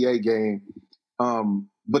NBA game.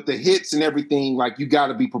 But the hits and everything, like you got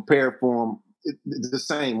to be prepared for them the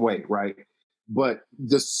same way, right? But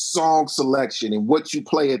the song selection and what you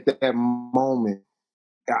play at that moment,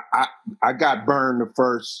 I got burned the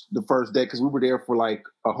first day, because we were there for like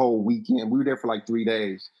a whole weekend. We were there for like 3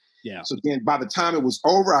 days. Yeah. So then by the time it was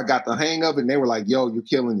over, I got the hang of it, and they were like, "Yo, you're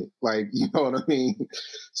killing it." Like, you know what I mean?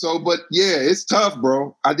 So, but yeah, it's tough,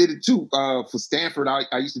 bro. I did it too for Stanford. I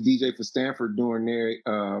used to DJ for Stanford during their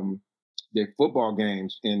football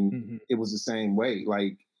games, and it was the same way.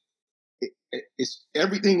 Like, it's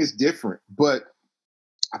everything is different, but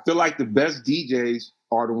I feel like the best DJs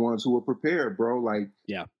are the ones who are prepared, bro. Like,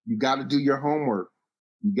 you got to do your homework.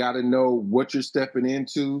 You got to know what you're stepping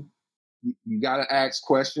into. You got to ask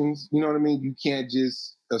questions. You know what I mean? You can't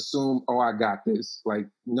just assume, "Oh, I got this." Like,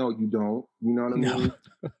 no, you don't. You know what I mean?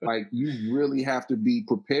 Like, you really have to be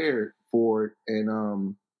prepared for it.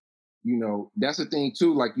 And, that's the thing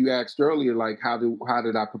too. Like you asked earlier, like, how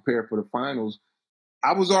did I prepare for the finals?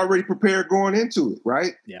 I was already prepared going into it,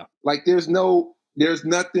 right? Yeah. Like, there's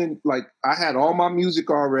nothing, like, I had all my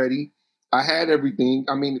music already. I had everything.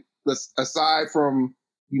 I mean, aside from,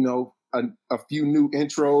 a few new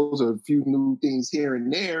intros or a few new things here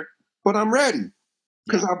and there, but I'm ready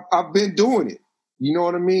because I've been doing it. You know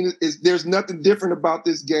what I mean? There's nothing different about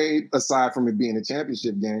this game aside from it being a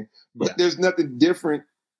championship game, but there's nothing different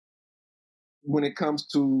when it comes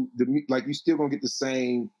to like, you still gonna get the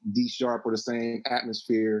same D sharp or the same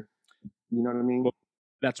atmosphere. You know what I mean? Well,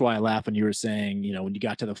 that's why I laugh when you were saying, when you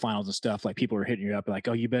got to the finals and stuff, like people were hitting you up like,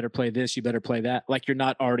 "Oh, you better play this, you better play that." Like, you're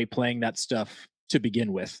not already playing that stuff to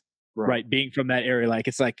begin with. Right. Being from that area, like,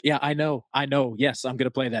 it's like, yeah, I know. Yes, I'm gonna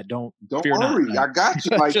play that. Don't fear worry. Not. I got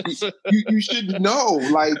you. Like, you should know.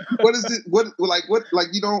 Like, what is it? What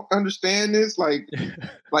you don't understand this? Like, and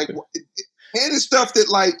it's stuff that,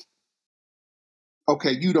 like,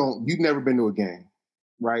 okay, you've never been to a game,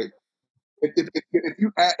 right? if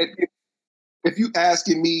you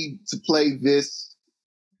asking me to play this,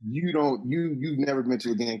 you've never been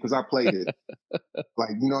to a game because I played it.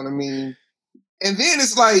 Like, you know what I mean? And then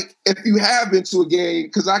it's like, if you have been to a game,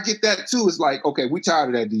 because I get that too, it's like, okay, we tired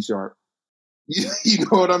of that D Sharp. You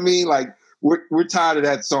know what I mean? Like, we're tired of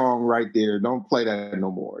that song right there. Don't play that no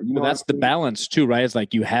more. You know, that's the balance too, right? It's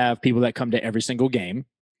like you have people that come to every single game,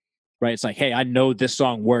 right? It's like, hey, I know this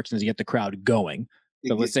song works and to get the crowd going.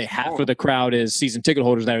 So let's say half of the crowd is season ticket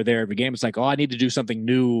holders that are there every game. It's like, oh, I need to do something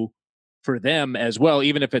new for them as well.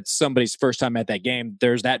 Even if it's somebody's first time at that game,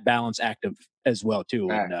 there's that balance active as well too.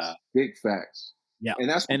 Facts. And big facts. Yeah. And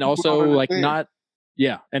that's and also like not,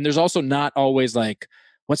 yeah. And there's also not always like,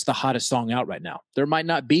 what's the hottest song out right now? There might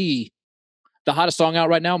not be the hottest song out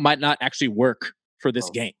right now might not actually work for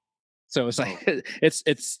this game. So it's like, it's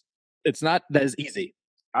not that easy.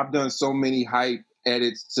 I've done so many hype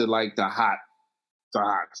edits to like the hot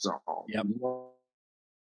song. Yep. You know,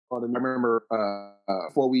 I remember right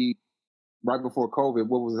before COVID,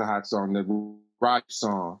 what was the hot song? The rock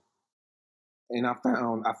song. And I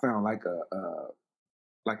found like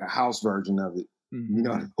a house version of it. Mm-hmm. You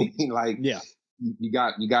know what I mean? Like, yeah, you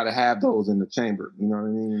got to have those in the chamber. You know what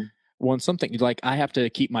I mean? Well, something like I have to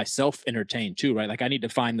keep myself entertained too, right? Like I need to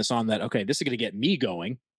find the song that, okay, this is going to get me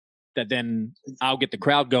going, that then I'll get the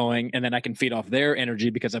crowd going, and then I can feed off their energy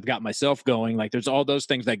because I've got myself going. Like there's all those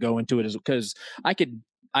things that go into it, because I could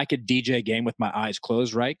DJ a game with my eyes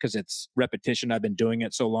closed, right? Because it's repetition. I've been doing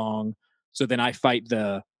it so long. So then I fight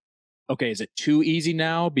okay, is it too easy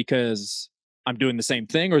now because I'm doing the same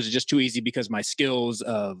thing, or is it just too easy because my skills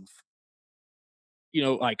of,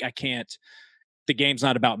 like I can't, the game's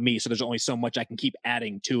not about me, so there's only so much I can keep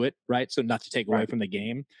adding to it, right? So not to take away from the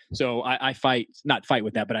game. So I not fight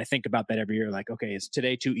with that, but I think about that every year. Like, okay, is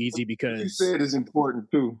today too easy? Because what you said is important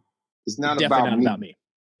too. It's not about me.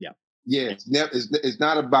 Yeah, it's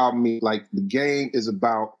not about me. Like the game is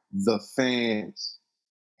about the fans,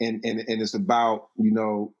 and it's about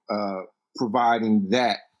providing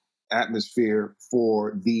that atmosphere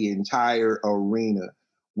for the entire arena,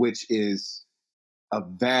 which is a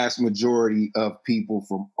vast majority of people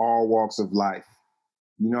from all walks of life.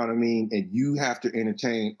 You know what I mean? And you have to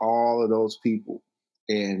entertain all of those people.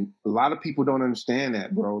 And a lot of people don't understand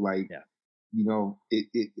that, bro. Like,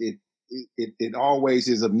 it always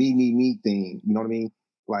is a me thing. You know what I mean?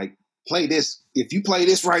 Like, play this. If you play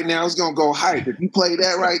this right now, it's gonna go hype. If you play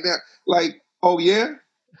that right now, like, oh yeah,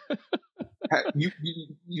 you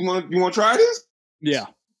want to try this? Yeah.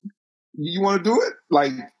 You want to do it?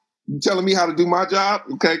 Like, you telling me how to do my job?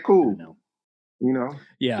 Okay, cool.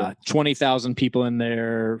 Yeah, 20,000 people in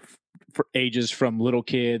there, for ages from little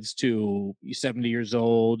kids to 70 years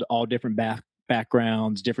old, all different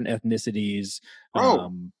backgrounds, different ethnicities.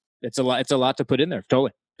 It's a lot. It's a lot to put in there.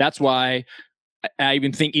 Totally. That's why I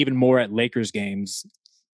even think even more at Lakers games.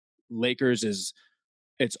 Lakers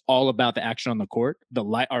it's all about the action on the court.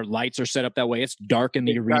 Our lights are set up that way. It's dark in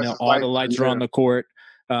the arena. All the lights are on the court.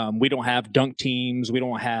 We don't have dunk teams. We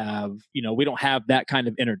don't have that kind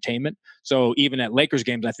of entertainment. So even at Lakers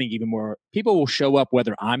games, I think even more people will show up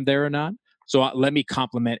whether I'm there or not. So let me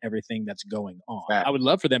complement everything that's going on. I would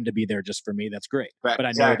love for them to be there just for me. That's great. But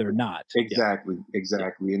I know they're not. Exactly.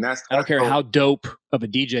 And that's I don't care how dope of a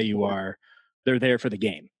DJ you are. They're there for the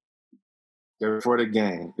game. They're for the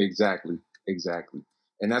game. Exactly.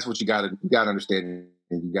 And that's what you got to understand.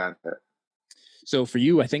 And you got that. So for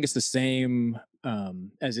you, I think it's the same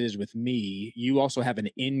as it is with me. You also have an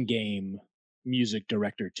in-game music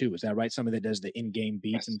director too. Is that right? Somebody that does the in-game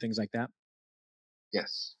beats and things like that?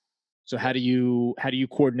 Yes. So how do you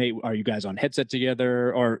coordinate? Are you guys on headset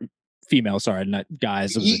together, or female? Sorry, not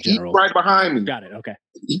guys. It was a general. He's right behind me. Got it. Okay.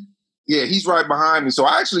 Yeah, he's right behind me. So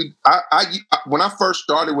I when I first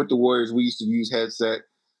started with the Warriors, we used to use headset.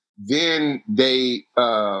 Then they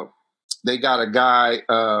got a guy,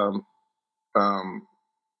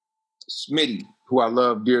 Smitty, who I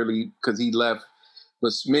love dearly because he left.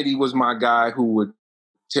 But Smitty was my guy who would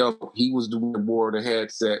he was doing more of the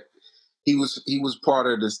headset. He was part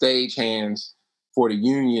of the stage hands for the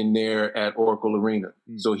union there at Oracle Arena.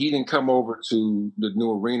 Mm-hmm. So he didn't come over to the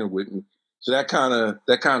new arena with me. So that kind of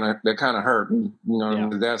hurt me. You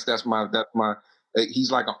know, that's my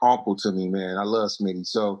he's like an uncle to me, man. I love Smitty.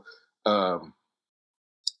 So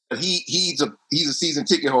he's a season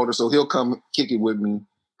ticket holder, so he'll come kick it with me.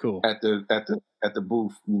 Cool. At the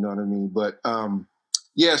booth, you know what I mean? But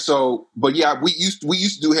we used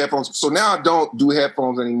to do headphones. So now I don't do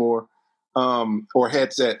headphones anymore, or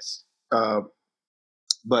headsets.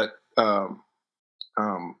 But my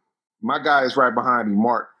guy is right behind me,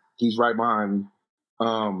 Mark. He's right behind me.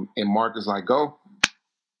 And Mark is like, go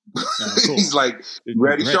Cool. He's like,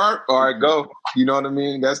 ready, Great. sharp? All right, go. You know what I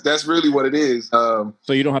mean? That's really what it is. So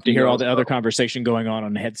you don't have to hear all the other conversation going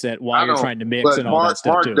on the headset while you're trying to mix but and all that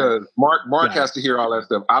stuff too. Mark does. Mark has to hear all that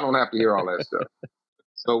stuff. I don't have to hear all that stuff.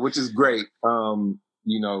 So, which is great.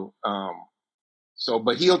 So,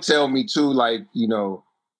 but he'll tell me too, like, he always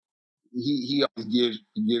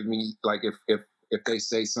give me, like, if they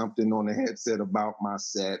say something on the headset about my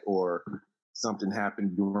set or something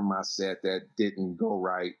happened during my set that didn't go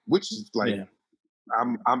right, which is like,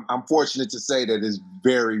 I'm fortunate to say that it's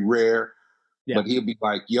very rare. Yeah. But he'll be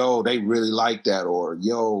like, "Yo, they really like that," or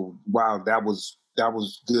 "Yo, wow, that was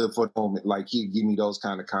good for the moment." Like, he'd give me those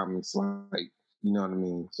kind of comments, like, you know what I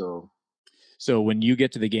mean? So when you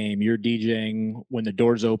get to the game, you're DJing when the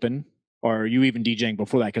doors open, or are you even DJing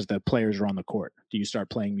before that because the players are on the court? Do you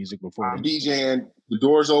start playing music before? I'm DJing. The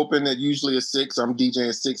doors open at usually at 6. I'm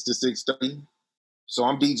DJing 6 to 6:30. So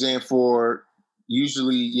I'm DJing for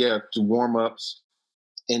usually to warm ups,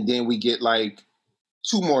 and then we get like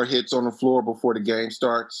 2 more hits on the floor before the game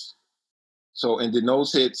starts. So, and then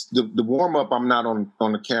those hits, the warm up, I'm not on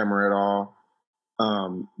the camera at all.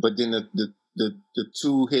 But then the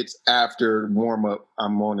 2 hits after warm up,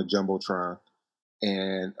 I'm on the jumbotron,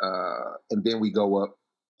 and then we go up,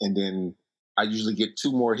 and then I usually get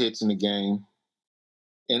 2 more hits in the game,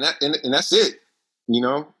 and that's it.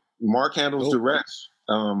 Mark handles the rest.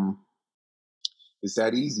 It's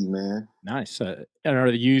that easy, man. Nice. And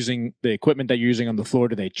are they using the equipment that you're using on the floor?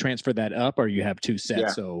 Do they transfer that up, or you have 2 sets? Yeah.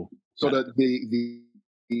 So the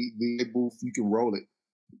booth, you can roll it.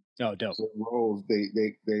 Oh, dope. So it rolls.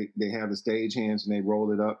 They have the stage hands, and they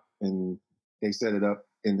roll it up, and they set it up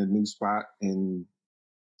in the new spot, and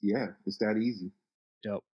it's that easy.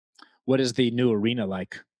 Dope. What is the new arena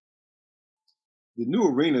like? The new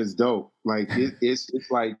arena is dope. Like it's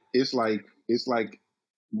like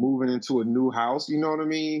moving into a new house. You know what I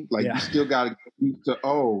mean? Like you still got to get used to.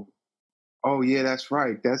 Oh yeah, that's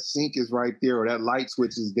right. That sink is right there, or that light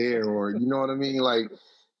switch is there, or you know what I mean? Like,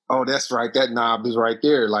 oh, that's right. That knob is right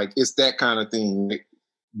there. Like, it's that kind of thing.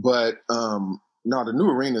 But no, the new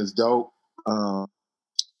arena is dope.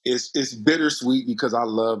 It's bittersweet because I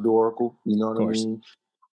loved Oracle. You know what I mean?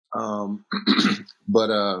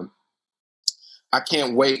 But I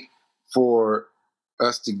can't wait for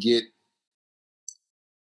us to get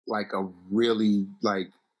like a really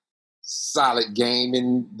like solid game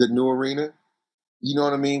in the new arena. You know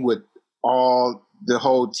what I mean? With the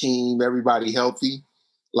whole team, everybody healthy.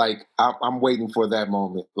 Like, I'm waiting for that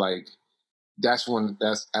moment. Like,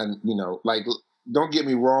 like, don't get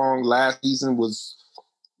me wrong. Last season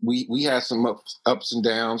we had some ups and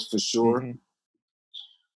downs for sure. Mm-hmm.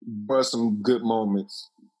 There were some good moments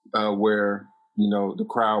where, the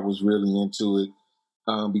crowd was really into it.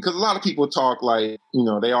 Because a lot of people talk like,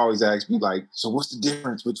 they always ask me like, so what's the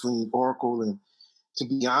difference between Oracle? And to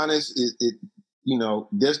be honest, it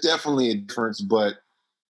there's definitely a difference, but,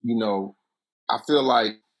 I feel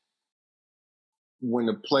like when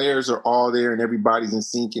the players are all there and everybody's in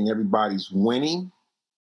sync and everybody's winning,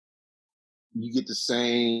 you get the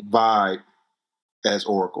same vibe as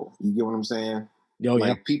Oracle. You get what I'm saying? Oh, yeah.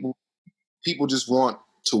 Like people just want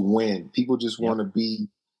to win. People just want to be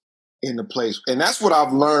in the place. And that's what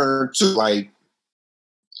I've learned too. Like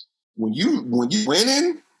when you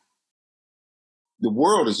winning, the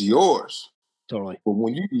world is yours. Totally. But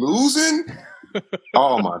when you losing,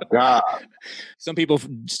 oh my God. Some people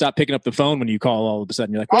stop picking up the phone when you call all of a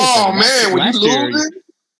sudden. You're like, oh man, when you losing?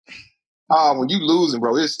 When you losing,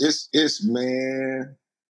 bro, it's man.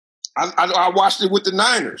 I watched it with the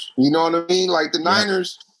Niners. You know what I mean? Like the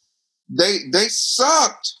Niners, they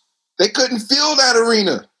sucked. They couldn't fill that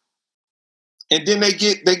arena. And then they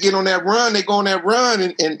get on that run. They go on that run,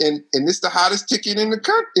 and it's the hottest ticket in the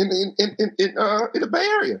in the Bay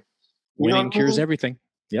Area. Winning cures everything.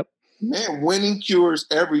 Yep. Man, winning cures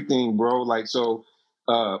everything, bro. Like, so,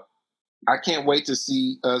 I can't wait to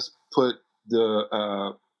see us put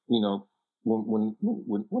the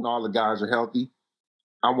when all the guys are healthy.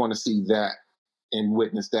 I want to see that and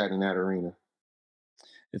witness that in that arena.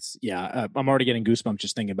 I'm already getting goosebumps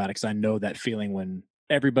just thinking about it, because I know that feeling when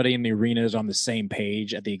everybody in the arena is on the same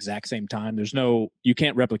page at the exact same time. You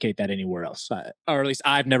can't replicate that anywhere else, or at least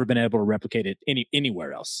I've never been able to replicate it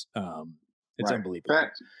anywhere else. It's unbelievable.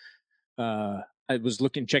 Fact. I was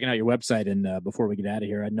checking out your website, and before we get out of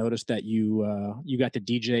here, I noticed that you got to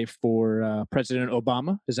DJ for President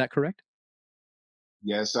Obama. Is that correct?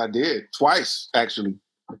 Yes, I did. Twice, actually.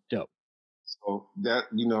 Dope. So that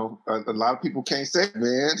a lot of people can't say, it,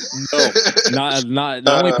 man. No, not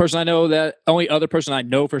the only person I know that only other person I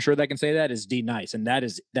know for sure that can say that is D Nice, and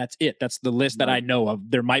that's it. That's the list that I know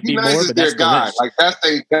of. There might D be Nice more, is but their that's the guy. list. Like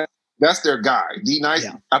that's their guy. D Nice.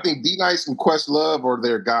 Yeah. I think D Nice and Questlove are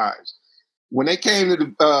their guys. When they came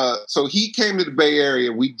to so he came to the Bay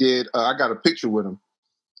Area. We did. I got a picture with him,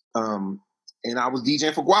 and I was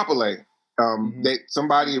DJing for Guapale.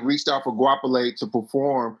 Somebody had reached out for Guapale to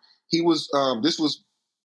perform. He was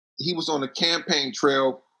he was on the campaign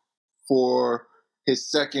trail for his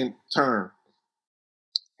second term,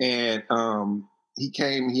 and he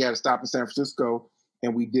came. He had a stop in San Francisco,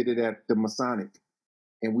 and we did it at the Masonic,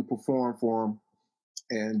 and we performed for him,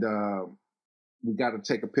 and we got to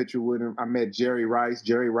take a picture with him. I met Jerry Rice.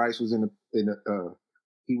 Jerry Rice was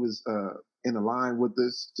he was in the line with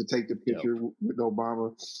us to take the picture with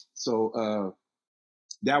Obama. So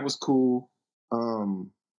that was cool.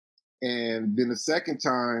 And then the second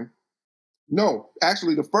time, no,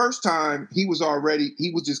 actually the first time he was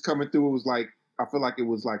just coming through. It was like, I feel like it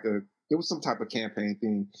was some type of campaign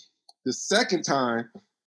thing. The second time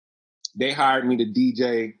they hired me to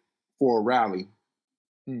DJ for a rally.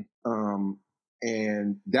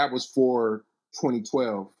 And that was for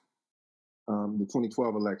 2012, the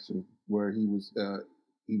 2012 election, where he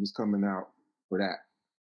was coming out for that.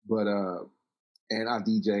 But and I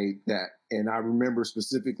DJ'd that, and I remember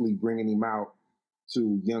specifically bringing him out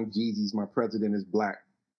to Young Jeezy's "My President Is Black."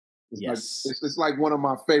 It's like one of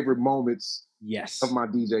my favorite moments of my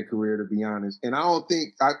DJ career, to be honest. And I don't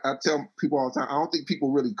think I tell people all the time, I don't think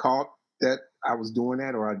people really caught that I was doing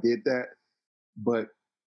that or I did that,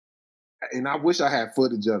 and I wish I had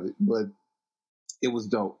footage of it, but it was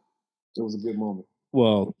dope. It was a good moment.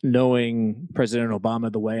 Well, knowing President Obama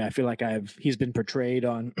the way I feel like he's been portrayed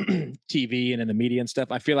on TV and in the media and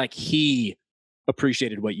stuff, I feel like he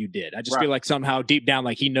appreciated what you did. I just feel like somehow deep down,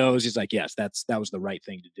 like he knows, he's like, yes, that was the right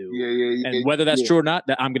thing to do. Yeah. And whether that's true or not,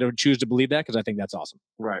 that I'm going to choose to believe that because I think that's awesome.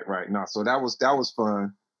 Right. No, so that was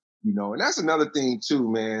fun, and that's another thing too,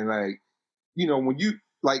 man. Like, when you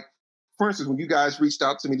for instance, when you guys reached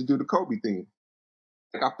out to me to do the Kobe thing,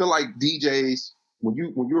 like I feel like DJs, when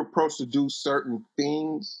you're approached to do certain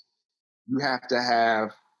things, you have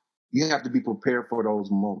to be prepared for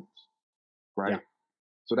those moments, right? Yeah.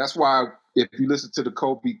 So that's why if you listen to the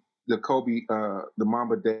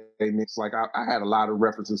Mamba Day mix, like I had a lot of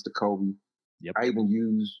references to Kobe. Yep. I even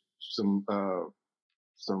used some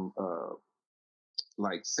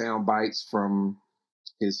like sound bites from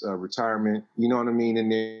his retirement. You know what I mean?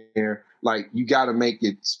 In there, like you got to make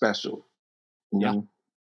it special.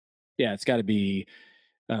 Yeah, it's got to be.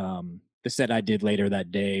 The set I did later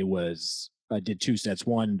that day was I did two sets.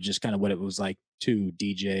 One, just kind of what it was like to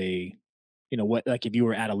DJ. What, like if you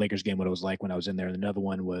were at a Lakers game, what it was like when I was in there. And another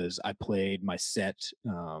one was I played my set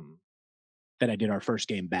that I did our first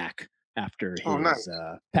game back after his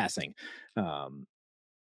passing,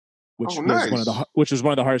 which was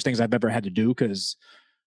one of the hardest things I've ever had to do because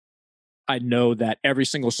I know that every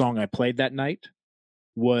single song I played that night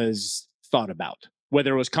was thought about,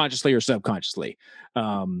 whether it was consciously or subconsciously.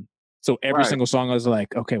 So every single song I was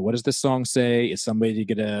like, okay, what does this song say? Is somebody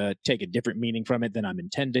gonna take a different meaning from it than I'm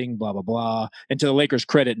intending? Blah, blah, blah. And to the Lakers'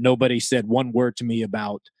 credit, nobody said one word to me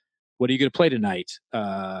about what are you gonna play tonight?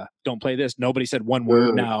 Don't play this. Nobody said one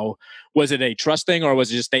word. Now, was it a trust thing or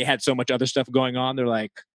was it just they had so much other stuff going on? They're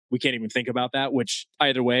like, we can't even think about that, which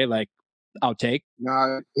either way, like I'll take.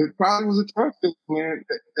 Nah, it probably was a trust thing, man.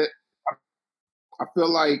 I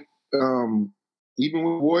feel like even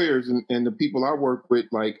with Warriors and the people I work with,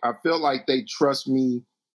 like I feel like they trust me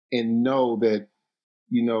and know that,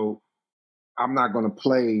 I'm not gonna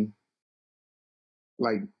play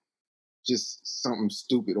like just something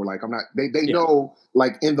stupid or like I'm not they know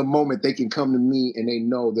like in the moment they can come to me and they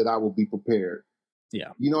know that I will be prepared.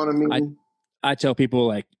 Yeah. You know what I mean? I tell people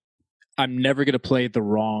like I'm never gonna play the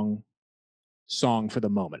wrong song for the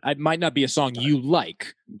moment. It might not be a song you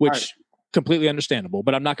like, which completely understandable,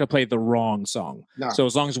 but I'm not going to play the wrong song. No. So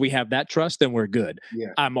as long as we have that trust, then we're good.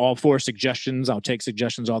 Yeah. I'm all for suggestions. I'll take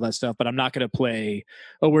suggestions, all that stuff, but I'm not going to play,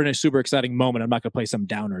 we're in a super exciting moment. I'm not going to play some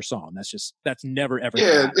downer song. That's never, ever.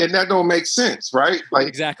 Yeah. And that don't make sense, right? Like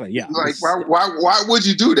exactly. Yeah. Like why would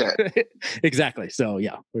you do that? Exactly. So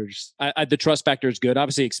yeah, we're just, the trust factor is good.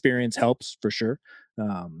 Obviously experience helps for sure.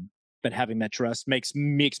 But having that trust makes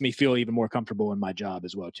me feel even more comfortable in my job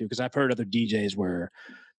as well too. Cause I've heard other DJs where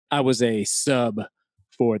I was a sub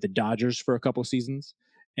for the Dodgers for a couple of seasons,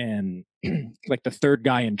 and like the third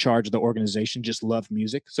guy in charge of the organization just loved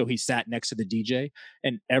music. So he sat next to the DJ,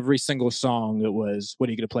 and every single song it was, what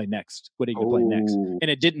are you going to play next? What are you going to play next?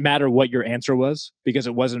 And it didn't matter what your answer was because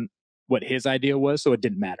it wasn't what his idea was, so it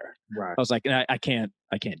didn't matter. Right. I was like, I can't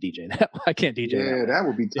DJ that. I can't DJ that. Yeah, that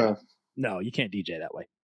would be tough. No, you can't DJ that way.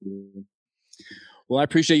 Well, I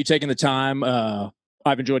appreciate you taking the time.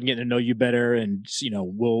 I've enjoyed getting to know you better, and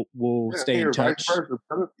we'll stay in touch.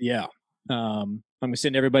 Yeah. I'm gonna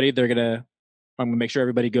send everybody. I'm gonna make sure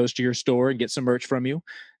everybody goes to your store and get some merch from you.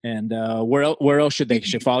 And where else should they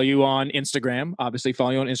follow you on Instagram? Obviously,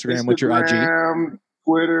 follow you on Instagram. What's your IG?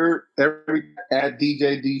 Twitter, at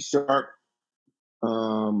DJ D Sharp.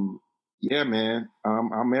 Yeah, man.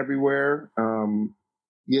 I'm everywhere.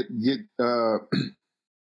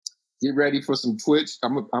 Get ready for some Twitch.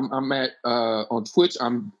 I'm at on Twitch.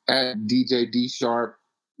 I'm at DJ D Sharp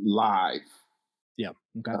Live. Yeah.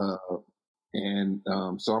 Okay.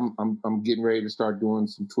 So I'm getting ready to start doing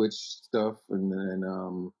some Twitch stuff, and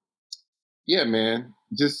then yeah, man,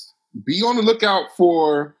 just be on the lookout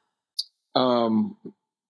for.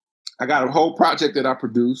 I got a whole project that I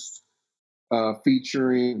produced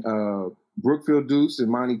featuring Brookfield Deuce and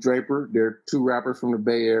Monty Draper. They're two rappers from the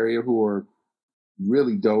Bay Area who are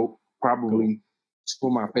really dope. Probably two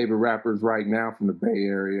of my favorite rappers right now from the Bay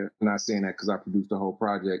Area. I'm not saying that because I produced the whole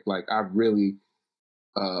project. Like, I really,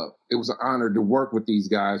 it was an honor to work with these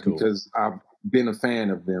guys because I've been a fan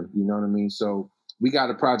of them. You know what I mean? So we got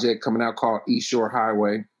a project coming out called East Shore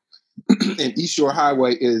Highway. And East Shore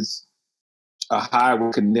Highway is a highway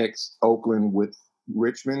that connects Oakland with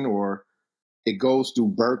Richmond, or it goes through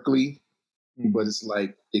Berkeley, but it's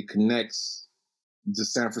like it connects the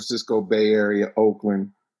San Francisco Bay Area,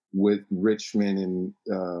 Oakland, with Richmond and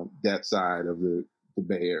that side of the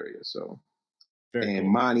Bay Area. So, and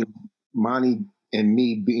Monty and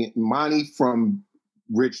me being Monty from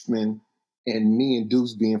Richmond and me and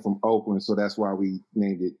Deuce being from Oakland, so that's why we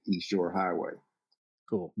named it East Shore Highway.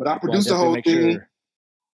 Cool. But I produced the whole thing.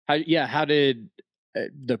 How did we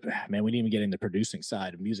didn't even get into the producing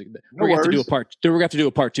side of music. We're gonna have to do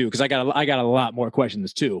a part two because I got a lot more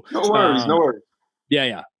questions too. No worries.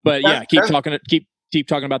 Yeah. But keep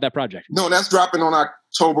talking about that project. No, that's dropping on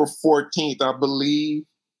October 14th, I believe.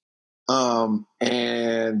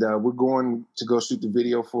 And we're going to go shoot the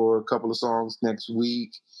video for a couple of songs next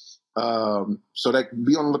week. So that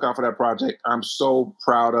be on the lookout for that project. I'm so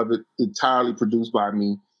proud of it. Entirely produced by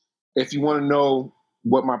me. If you want to know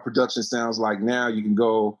what my production sounds like now, you can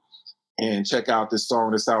go and check out this song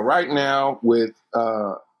that's out right now with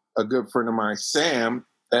a good friend of mine, Sam,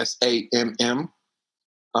 SAMM.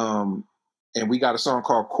 And we got a song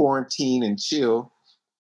called Quarantine and Chill.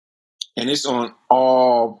 And it's on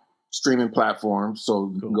all streaming platforms.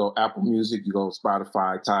 So you can go Apple Music, you go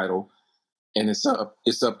Spotify, Tidal, and it's up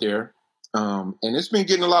there. And it's been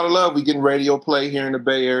getting a lot of love. We're getting radio play here in the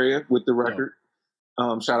Bay Area with the record.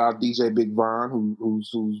 Shout out DJ Big Von,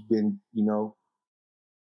 who's been,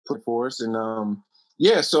 put for us. And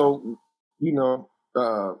so,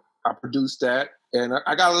 I produced that. And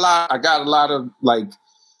I got a lot of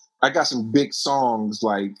I got some big songs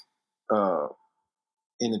in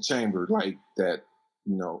the chamber like that.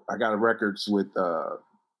 I got records with up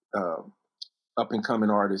and coming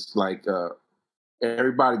artists like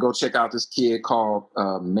everybody go check out this kid called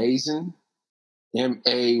Mayzin,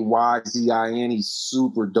 Mayzin. He's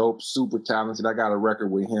super dope, super talented. I got a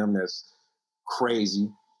record with him that's crazy,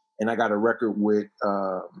 and I got a record with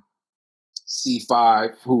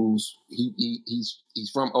C5, who's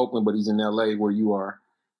he's from Oakland, but he's in LA where you are.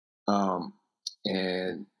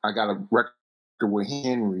 And I got a record with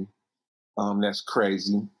Henry, that's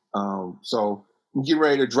crazy. So I'm getting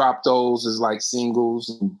ready to drop those as like singles,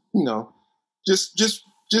 and just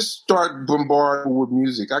start bombarding with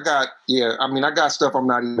music. I got stuff I'm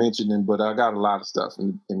not even mentioning, but I got a lot of stuff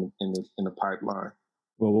in the pipeline.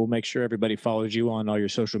 Well, we'll make sure everybody follows you on all your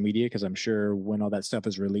social media, because I'm sure when all that stuff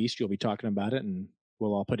is released, you'll be talking about it, and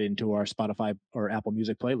we'll all put it into our Spotify or Apple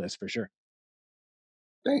Music playlist for sure.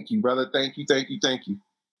 Thank you, brother. Thank you.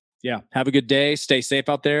 Yeah. Have a good day. Stay safe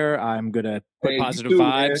out there. I'm going to put positive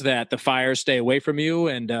vibes that the fires stay away from you,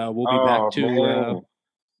 and we'll be back to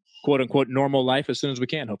quote unquote normal life as soon as we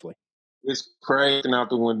can, hopefully. It's crazy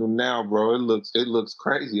out the window now, bro. It looks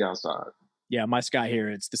crazy outside. Yeah, my sky here,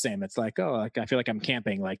 it's the same. It's like, I feel like I'm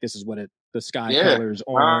camping. Like, this is what the sky colors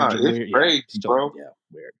orange. It's weird. Crazy, bro. Yeah,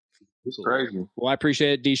 weird. It's crazy. Well, I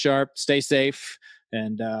appreciate it, D Sharp. Stay safe,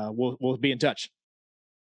 and we'll be in touch.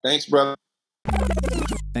 Thanks, brother.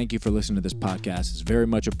 Thank you for listening to this podcast. It's very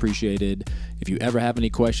much appreciated. If you ever have any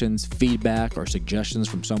questions, feedback, or suggestions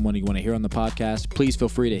from someone you want to hear on the podcast, please feel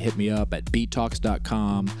free to hit me up at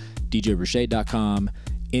beattalks.com, djruche.com,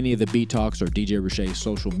 any of the Beat Talks or DJ Ruche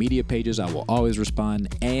social media pages. I will always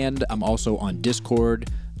respond. And I'm also on Discord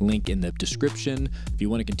link in the description. If you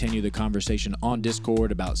want to continue the conversation on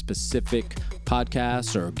Discord about specific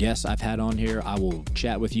podcasts or guests I've had on here, I will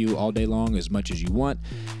chat with you all day long as much as you want.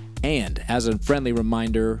 And as a friendly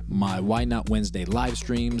reminder, my Why Not Wednesday live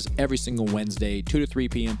streams every single Wednesday, 2 to 3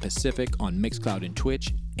 p.m. Pacific on Mixcloud and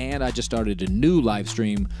Twitch. And I just started a new live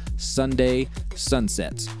stream Sunday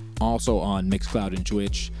sunsets, also on Mixcloud and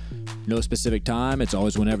Twitch. No specific time. It's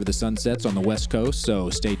always whenever the sun sets on the West Coast, so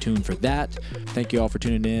stay tuned for that. Thank you all for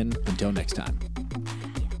tuning in. Until next time.